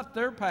 not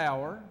their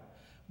power,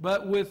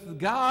 but with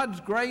God's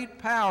great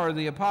power,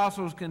 the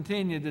apostles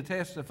continued to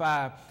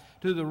testify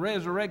to the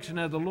resurrection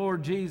of the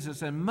Lord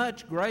Jesus, and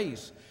much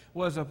grace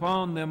was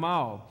upon them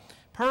all.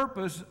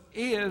 Purpose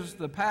is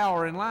the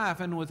power in life,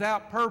 and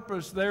without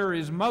purpose there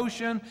is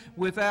motion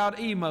without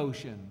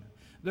emotion.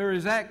 There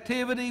is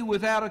activity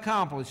without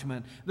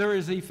accomplishment. There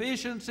is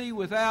efficiency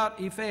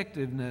without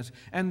effectiveness.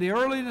 And the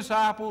early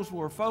disciples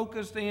were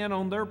focused in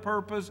on their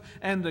purpose,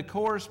 and the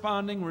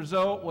corresponding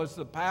result was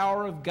the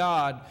power of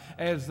God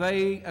as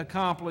they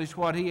accomplished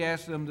what He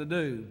asked them to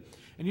do.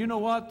 And you know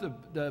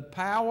what? The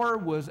power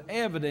was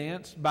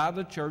evidenced by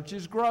the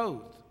church's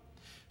growth.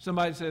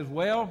 Somebody says,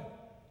 well,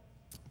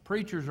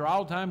 preachers are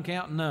all the time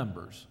counting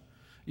numbers.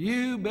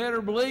 You better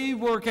believe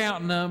we're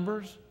counting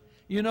numbers.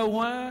 You know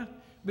why?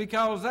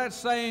 Because that's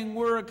saying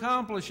we're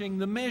accomplishing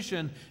the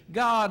mission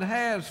God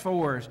has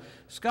for us.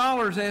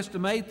 Scholars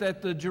estimate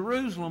that the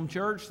Jerusalem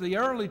church, the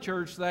early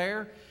church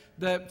there,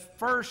 that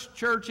first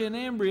church in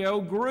embryo,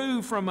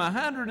 grew from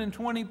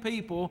 120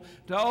 people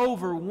to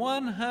over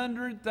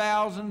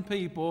 100,000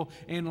 people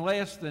in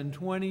less than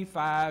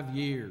 25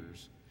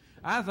 years.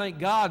 I think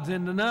God's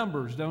in the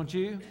numbers, don't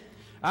you?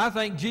 I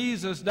think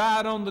Jesus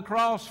died on the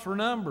cross for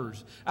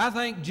numbers. I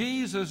think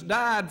Jesus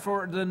died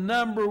for the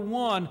number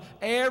one.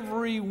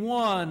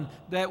 Everyone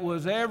that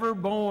was ever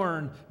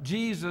born,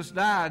 Jesus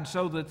died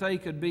so that they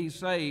could be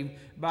saved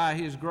by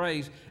His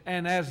grace.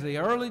 And as the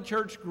early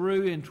church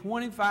grew in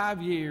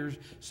 25 years,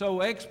 so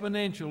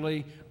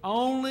exponentially,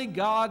 only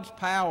God's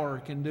power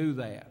can do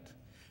that.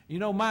 You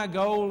know, my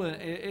goal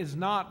is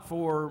not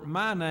for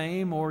my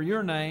name or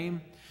your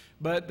name,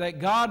 but that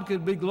God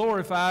could be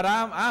glorified.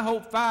 I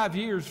hope 5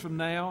 years from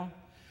now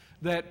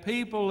that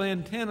people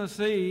in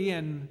Tennessee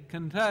and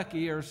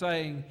Kentucky are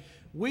saying,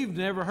 we've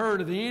never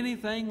heard of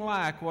anything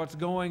like what's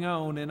going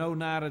on in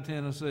Oneida,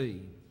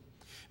 Tennessee.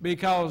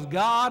 Because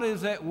God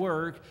is at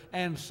work,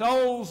 and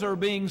souls are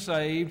being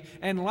saved,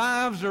 and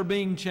lives are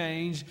being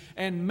changed,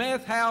 and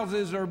meth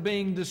houses are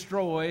being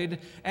destroyed,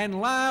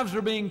 and lives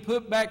are being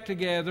put back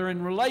together,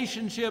 and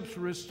relationships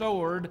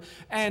restored,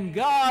 and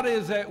God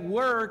is at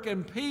work,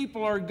 and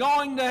people are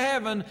going to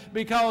heaven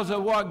because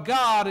of what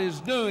God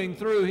is doing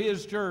through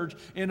His church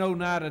in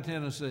Oneida,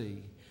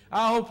 Tennessee.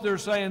 I hope they're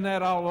saying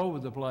that all over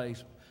the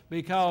place,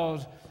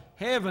 because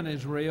heaven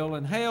is real,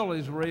 and hell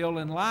is real,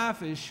 and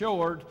life is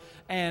short,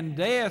 and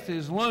death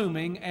is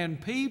looming,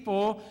 and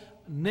people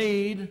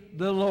need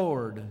the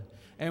Lord.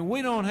 And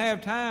we don't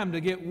have time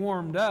to get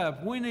warmed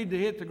up. We need to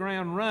hit the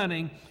ground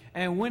running,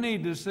 and we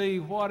need to see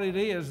what it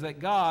is that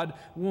God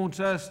wants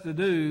us to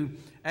do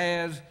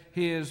as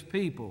His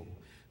people.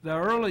 The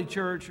early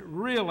church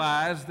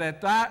realized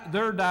that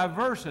their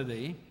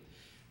diversity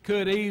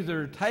could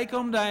either take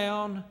them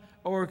down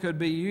or could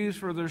be used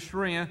for their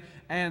strength,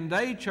 and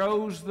they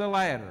chose the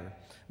latter.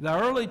 The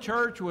early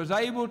church was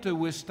able to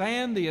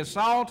withstand the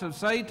assault of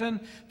Satan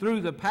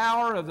through the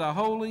power of the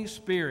Holy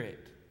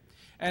Spirit.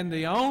 And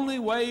the only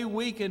way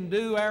we can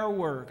do our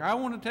work, I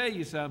want to tell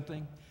you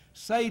something,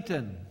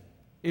 Satan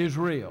is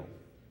real.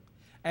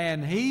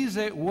 And he's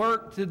at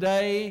work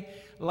today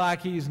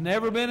like he's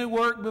never been at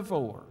work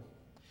before.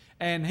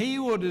 And he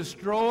will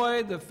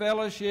destroy the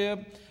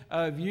fellowship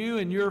of you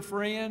and your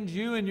friends,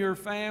 you and your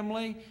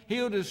family.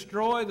 He'll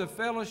destroy the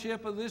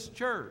fellowship of this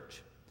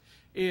church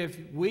if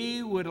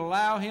we would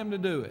allow him to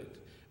do it.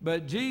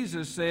 But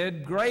Jesus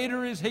said,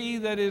 greater is he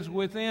that is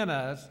within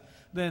us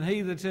than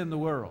he that's in the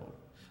world.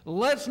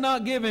 Let's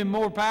not give him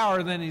more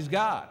power than he's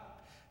got.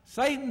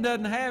 Satan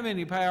doesn't have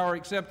any power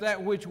except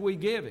that which we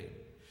give him.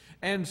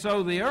 And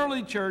so the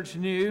early church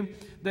knew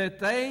that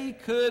they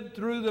could,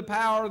 through the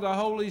power of the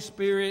Holy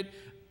Spirit,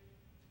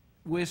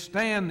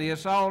 withstand the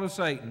assault of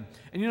Satan.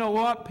 And you know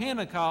what?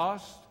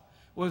 Pentecost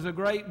was a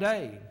great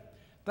day.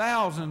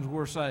 Thousands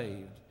were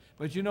saved.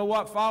 But you know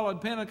what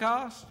followed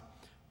Pentecost?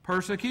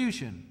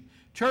 Persecution.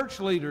 Church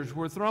leaders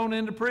were thrown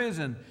into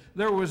prison.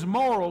 There was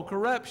moral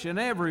corruption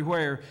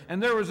everywhere.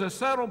 And there was a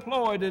subtle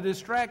ploy to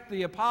distract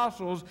the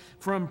apostles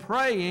from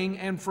praying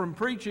and from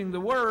preaching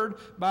the word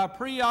by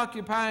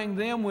preoccupying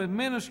them with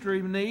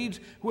ministry needs,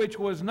 which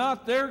was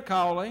not their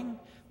calling.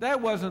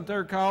 That wasn't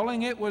their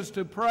calling. It was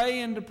to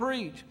pray and to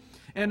preach.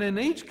 And in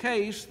each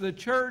case, the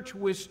church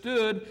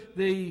withstood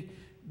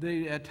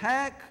the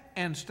attack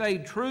and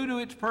stayed true to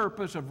its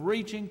purpose of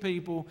reaching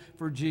people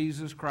for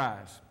Jesus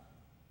Christ.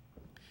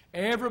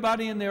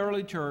 Everybody in the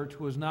early church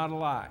was not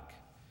alike.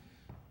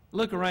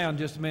 Look around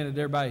just a minute,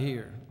 everybody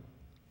here.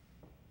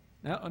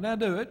 Now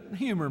do it.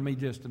 Humor me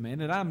just a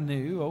minute. I'm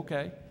new,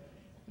 okay.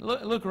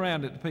 Look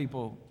around at the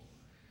people.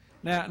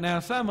 Now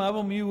some of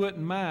them you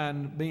wouldn't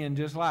mind being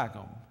just like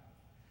them,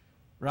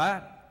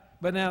 right?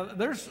 But now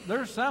there's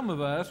some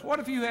of us, what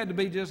if you had to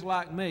be just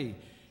like me?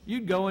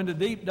 You'd go into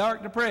deep,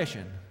 dark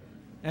depression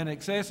and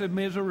excessive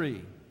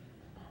misery.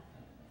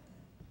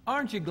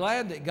 Aren't you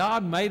glad that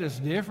God made us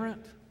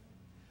different?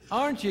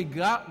 Aren't you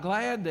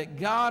glad that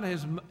God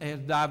has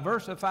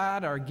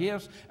diversified our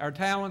gifts, our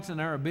talents,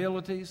 and our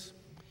abilities?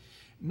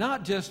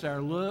 Not just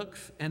our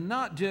looks and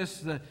not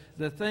just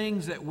the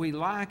things that we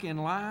like in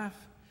life.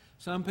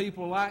 Some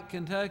people like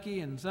Kentucky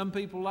and some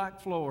people like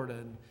Florida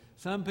and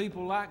some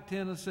people like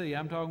Tennessee.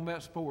 I'm talking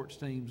about sports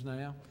teams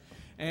now.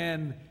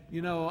 And,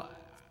 you know,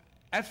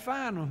 that's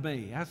fine with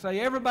me. I say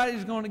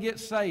everybody's going to get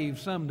saved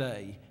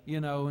someday,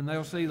 you know, and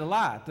they'll see the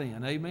light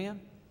then.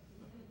 Amen?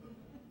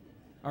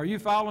 Are you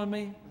following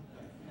me?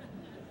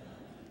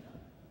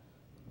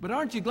 But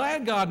aren't you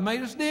glad God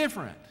made us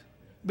different?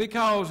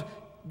 Because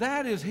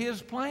that is His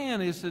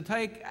plan, is to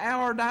take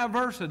our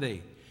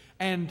diversity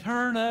and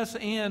turn us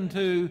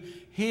into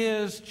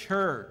His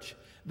church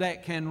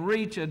that can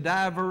reach a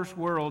diverse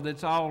world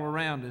that's all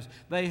around us.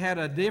 They had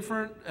a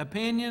different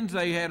opinions,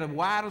 they had a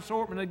wide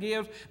assortment of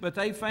gifts, but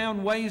they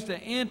found ways to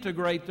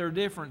integrate their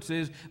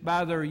differences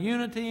by their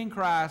unity in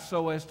Christ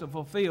so as to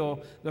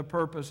fulfill the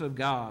purpose of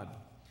God.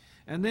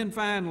 And then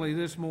finally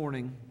this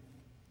morning,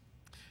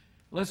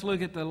 let's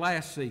look at the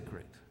last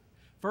secret.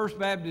 First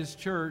Baptist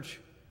Church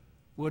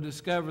will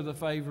discover the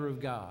favor of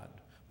God.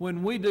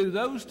 When we do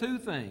those two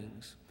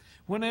things,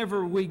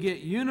 whenever we get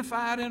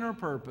unified in our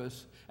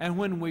purpose and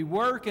when we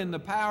work in the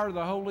power of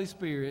the Holy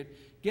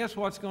Spirit, guess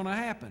what's going to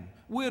happen?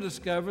 We'll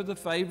discover the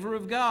favor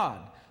of God.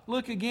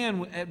 Look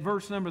again at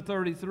verse number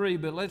 33,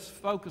 but let's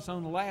focus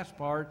on the last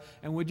part.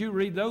 And would you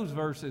read those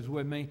verses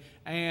with me?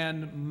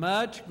 And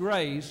much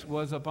grace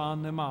was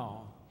upon them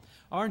all.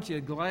 Aren't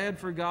you glad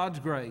for God's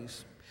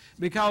grace?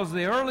 Because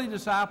the early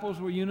disciples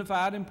were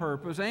unified in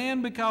purpose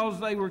and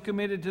because they were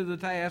committed to the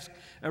task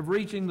of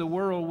reaching the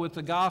world with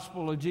the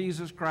gospel of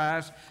Jesus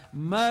Christ,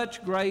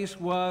 much grace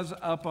was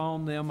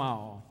upon them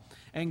all.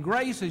 And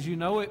grace, as you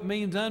know, it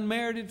means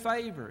unmerited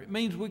favor. It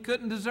means we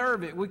couldn't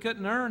deserve it. We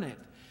couldn't earn it.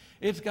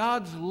 It's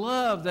God's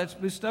love that's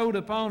bestowed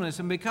upon us.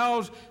 And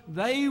because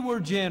they were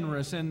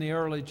generous in the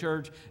early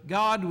church,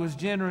 God was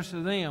generous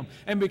to them.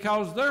 And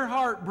because their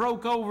heart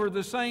broke over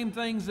the same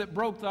things that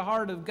broke the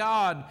heart of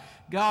God,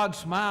 God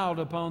smiled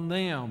upon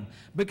them.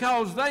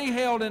 Because they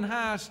held in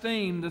high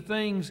esteem the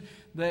things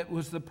that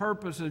was the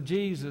purpose of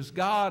Jesus,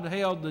 God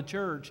held the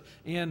church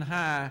in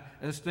high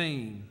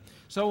esteem.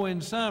 So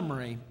in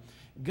summary,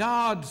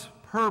 God's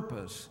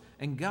purpose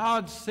and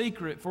God's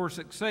secret for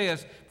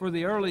success for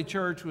the early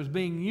church was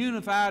being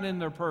unified in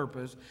their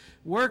purpose,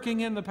 working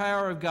in the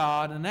power of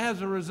God, and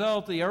as a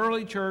result, the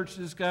early church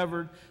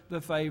discovered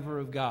the favor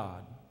of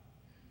God.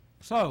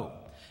 So,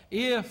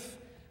 if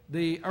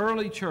the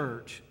early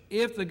church,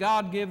 if the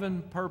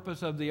God-given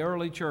purpose of the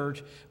early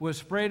church was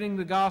spreading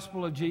the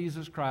gospel of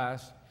Jesus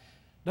Christ,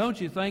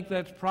 don't you think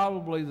that's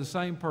probably the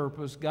same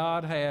purpose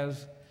God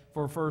has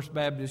for First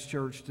Baptist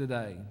Church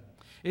today?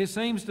 It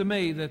seems to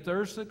me that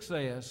their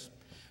success,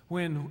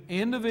 when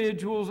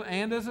individuals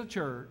and as a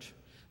church,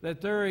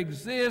 that there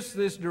exists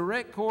this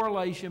direct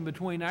correlation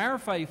between our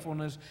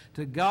faithfulness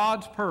to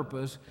God's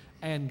purpose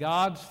and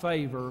God's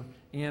favor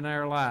in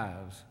our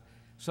lives.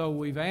 So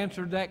we've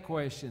answered that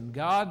question.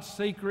 God's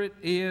secret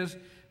is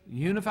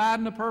unified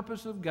in the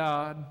purpose of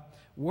God,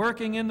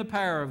 working in the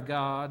power of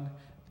God.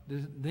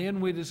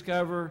 Then we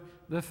discover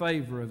the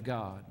favor of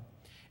God.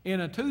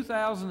 In a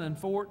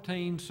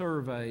 2014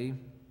 survey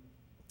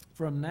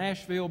from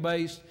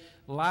Nashville-based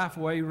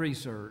Lifeway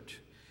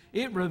Research,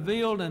 it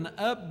revealed an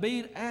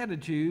upbeat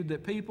attitude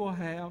that people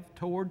have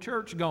toward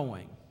church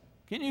going.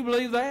 Can you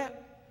believe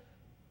that?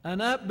 An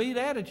upbeat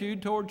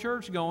attitude toward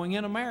church going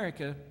in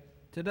America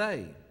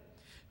today.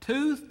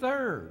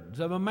 2/3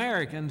 of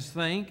Americans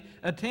think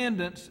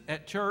attendance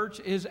at church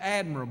is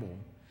admirable.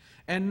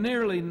 And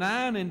nearly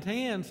 9 in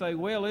 10 say,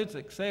 well, it's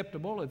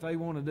acceptable. If they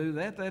want to do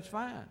that, that's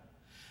fine.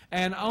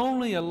 And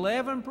only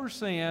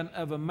 11%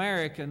 of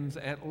Americans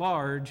at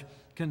large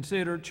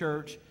consider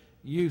church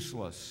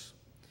useless.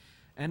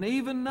 And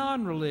even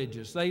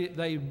non-religious,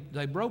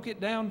 they broke it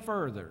down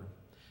further.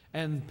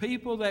 And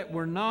people that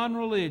were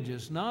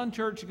non-religious,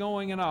 non-church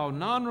going and all,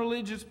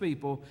 non-religious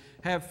people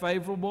have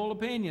favorable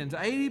opinions.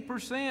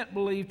 80%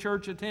 believe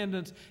church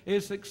attendance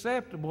is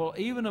acceptable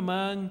even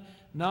among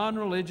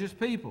non-religious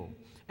people.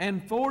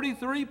 And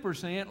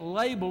 43%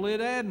 label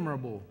it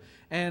admirable.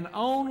 And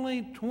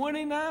only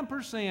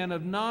 29%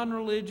 of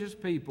non-religious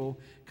people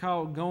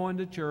call going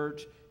to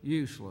church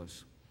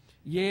useless.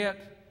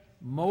 Yet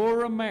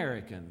more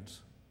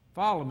Americans,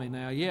 follow me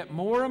now, yet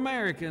more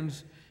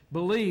Americans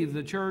believe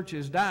the church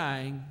is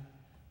dying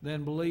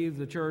than believe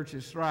the church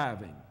is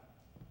thriving.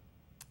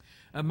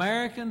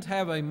 Americans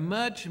have a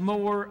much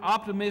more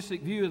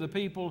optimistic view of the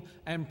people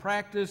and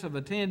practice of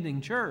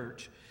attending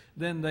church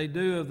than they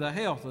do of the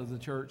health of the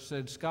church,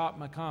 said Scott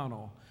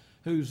McConnell,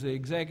 who's the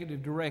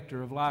executive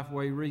director of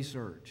Lifeway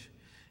Research.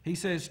 He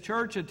says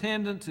church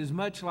attendance is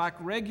much like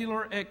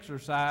regular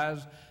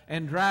exercise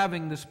and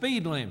driving the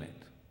speed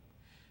limit.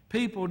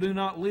 People do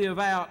not live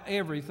out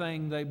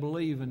everything they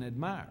believe and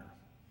admire.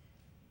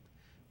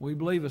 We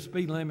believe a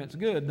speed limit's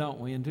good, don't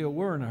we, until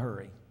we're in a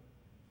hurry.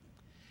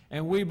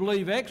 And we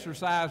believe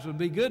exercise would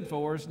be good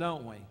for us,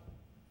 don't we?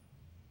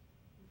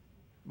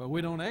 But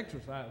we don't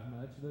exercise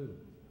much, do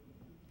we?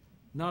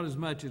 Not as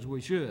much as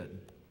we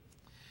should.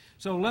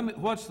 So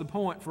what's the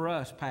point for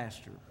us,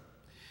 Pastor?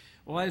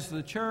 Well, as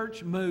the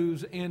church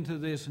moves into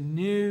this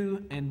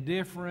new and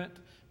different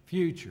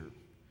future,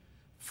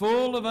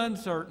 full of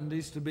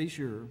uncertainties to be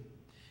sure,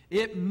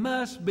 it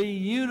must be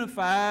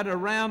unified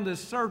around the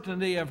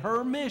certainty of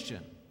her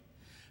mission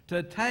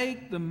to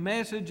take the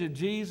message of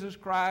Jesus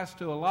Christ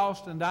to a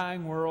lost and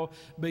dying world,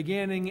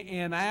 beginning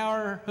in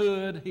our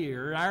hood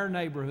here, our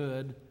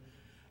neighborhood,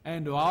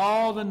 and to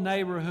all the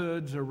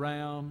neighborhoods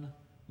around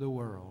the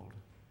world.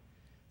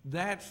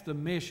 That's the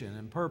mission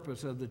and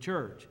purpose of the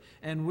church.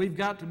 And we've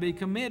got to be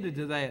committed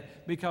to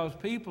that because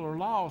people are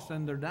lost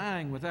and they're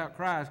dying without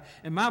Christ.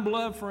 And my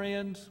beloved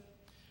friends,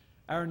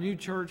 our new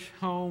church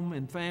home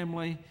and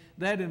family,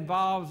 that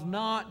involves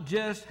not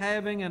just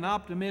having an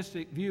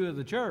optimistic view of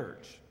the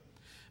church,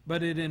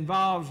 but it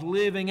involves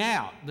living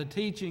out the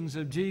teachings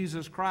of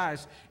Jesus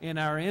Christ in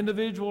our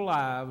individual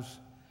lives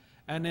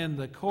and in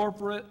the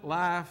corporate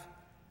life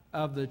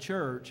of the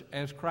church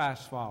as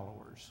Christ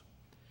followers.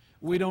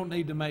 We don't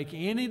need to make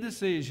any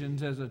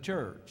decisions as a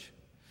church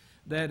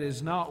that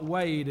is not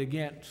weighed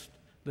against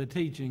the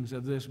teachings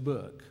of this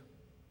book.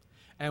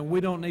 And we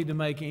don't need to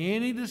make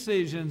any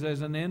decisions as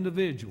an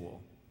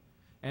individual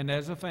and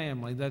as a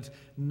family that's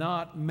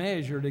not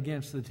measured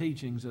against the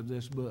teachings of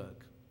this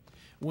book.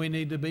 We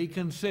need to be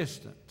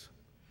consistent.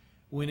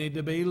 We need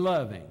to be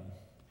loving.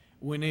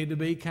 We need to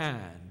be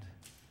kind.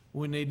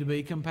 We need to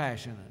be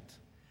compassionate.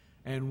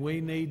 And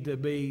we need to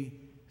be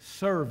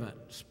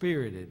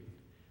servant-spirited,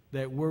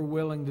 that we're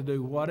willing to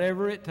do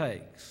whatever it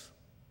takes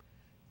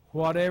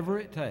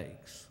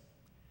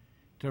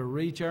to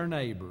reach our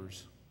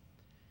neighbors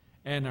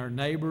and our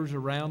neighbors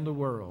around the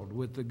world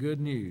with the good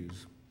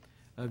news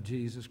of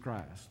Jesus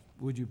Christ.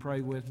 Would you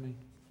pray with me?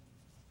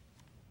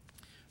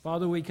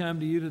 Father, we come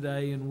to you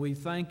today and we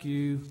thank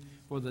you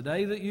for the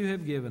day that you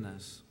have given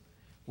us.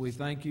 We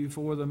thank you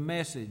for the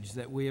message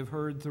that we have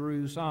heard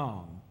through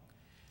song.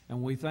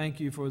 And we thank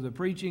you for the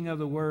preaching of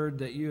the word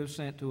that you have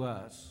sent to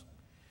us.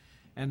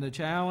 And the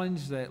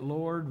challenge that,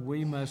 Lord,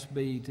 we must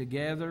be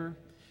together,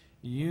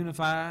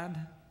 unified,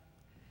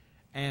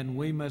 and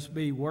we must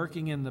be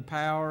working in the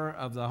power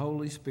of the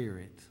Holy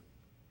Spirit.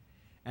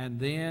 And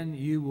then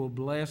you will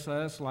bless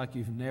us like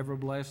you've never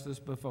blessed us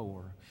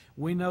before.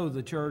 We know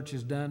the church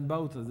has done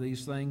both of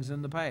these things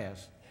in the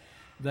past.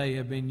 They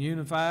have been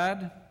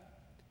unified,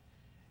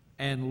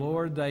 and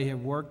Lord, they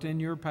have worked in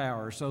your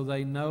power, so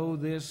they know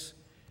this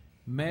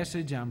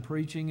message I'm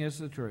preaching is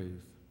the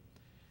truth.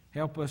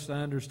 Help us to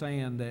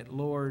understand that,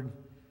 Lord,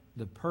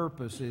 the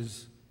purpose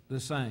is the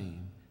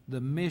same.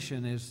 The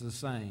mission is the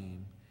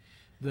same.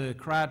 The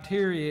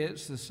criteria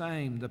is the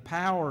same. The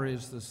power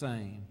is the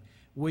same.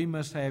 We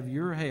must have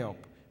your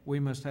help.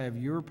 We must have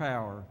your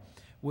power.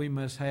 We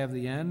must have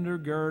the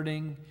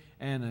undergirding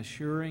and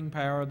assuring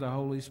power of the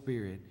Holy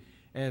Spirit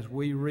as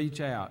we reach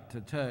out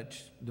to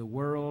touch the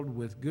world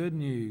with good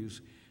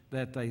news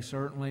that they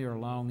certainly are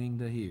longing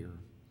to hear.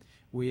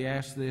 We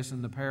ask this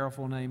in the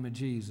powerful name of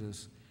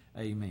Jesus.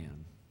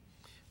 Amen.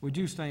 Would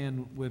you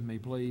stand with me,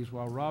 please,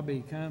 while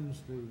Robbie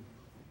comes to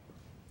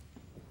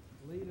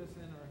lead us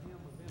in our hymn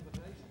of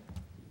invitation?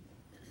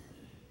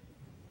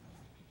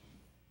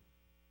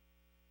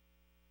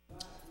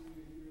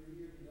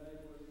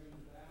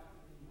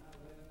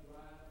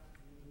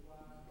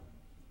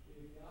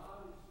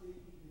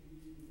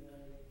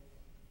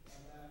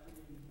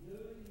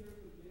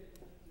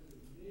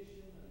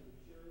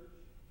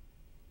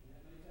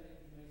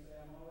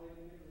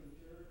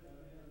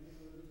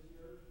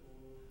 Church,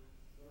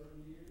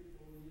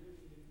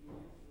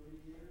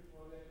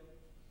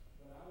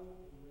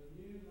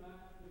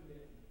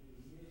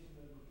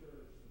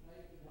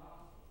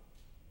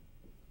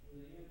 to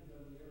the ends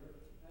of the earth.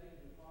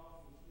 Take it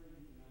across the street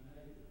to my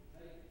neighbor.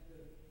 Take it to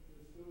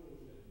the schools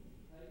with me.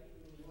 Take it to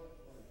the work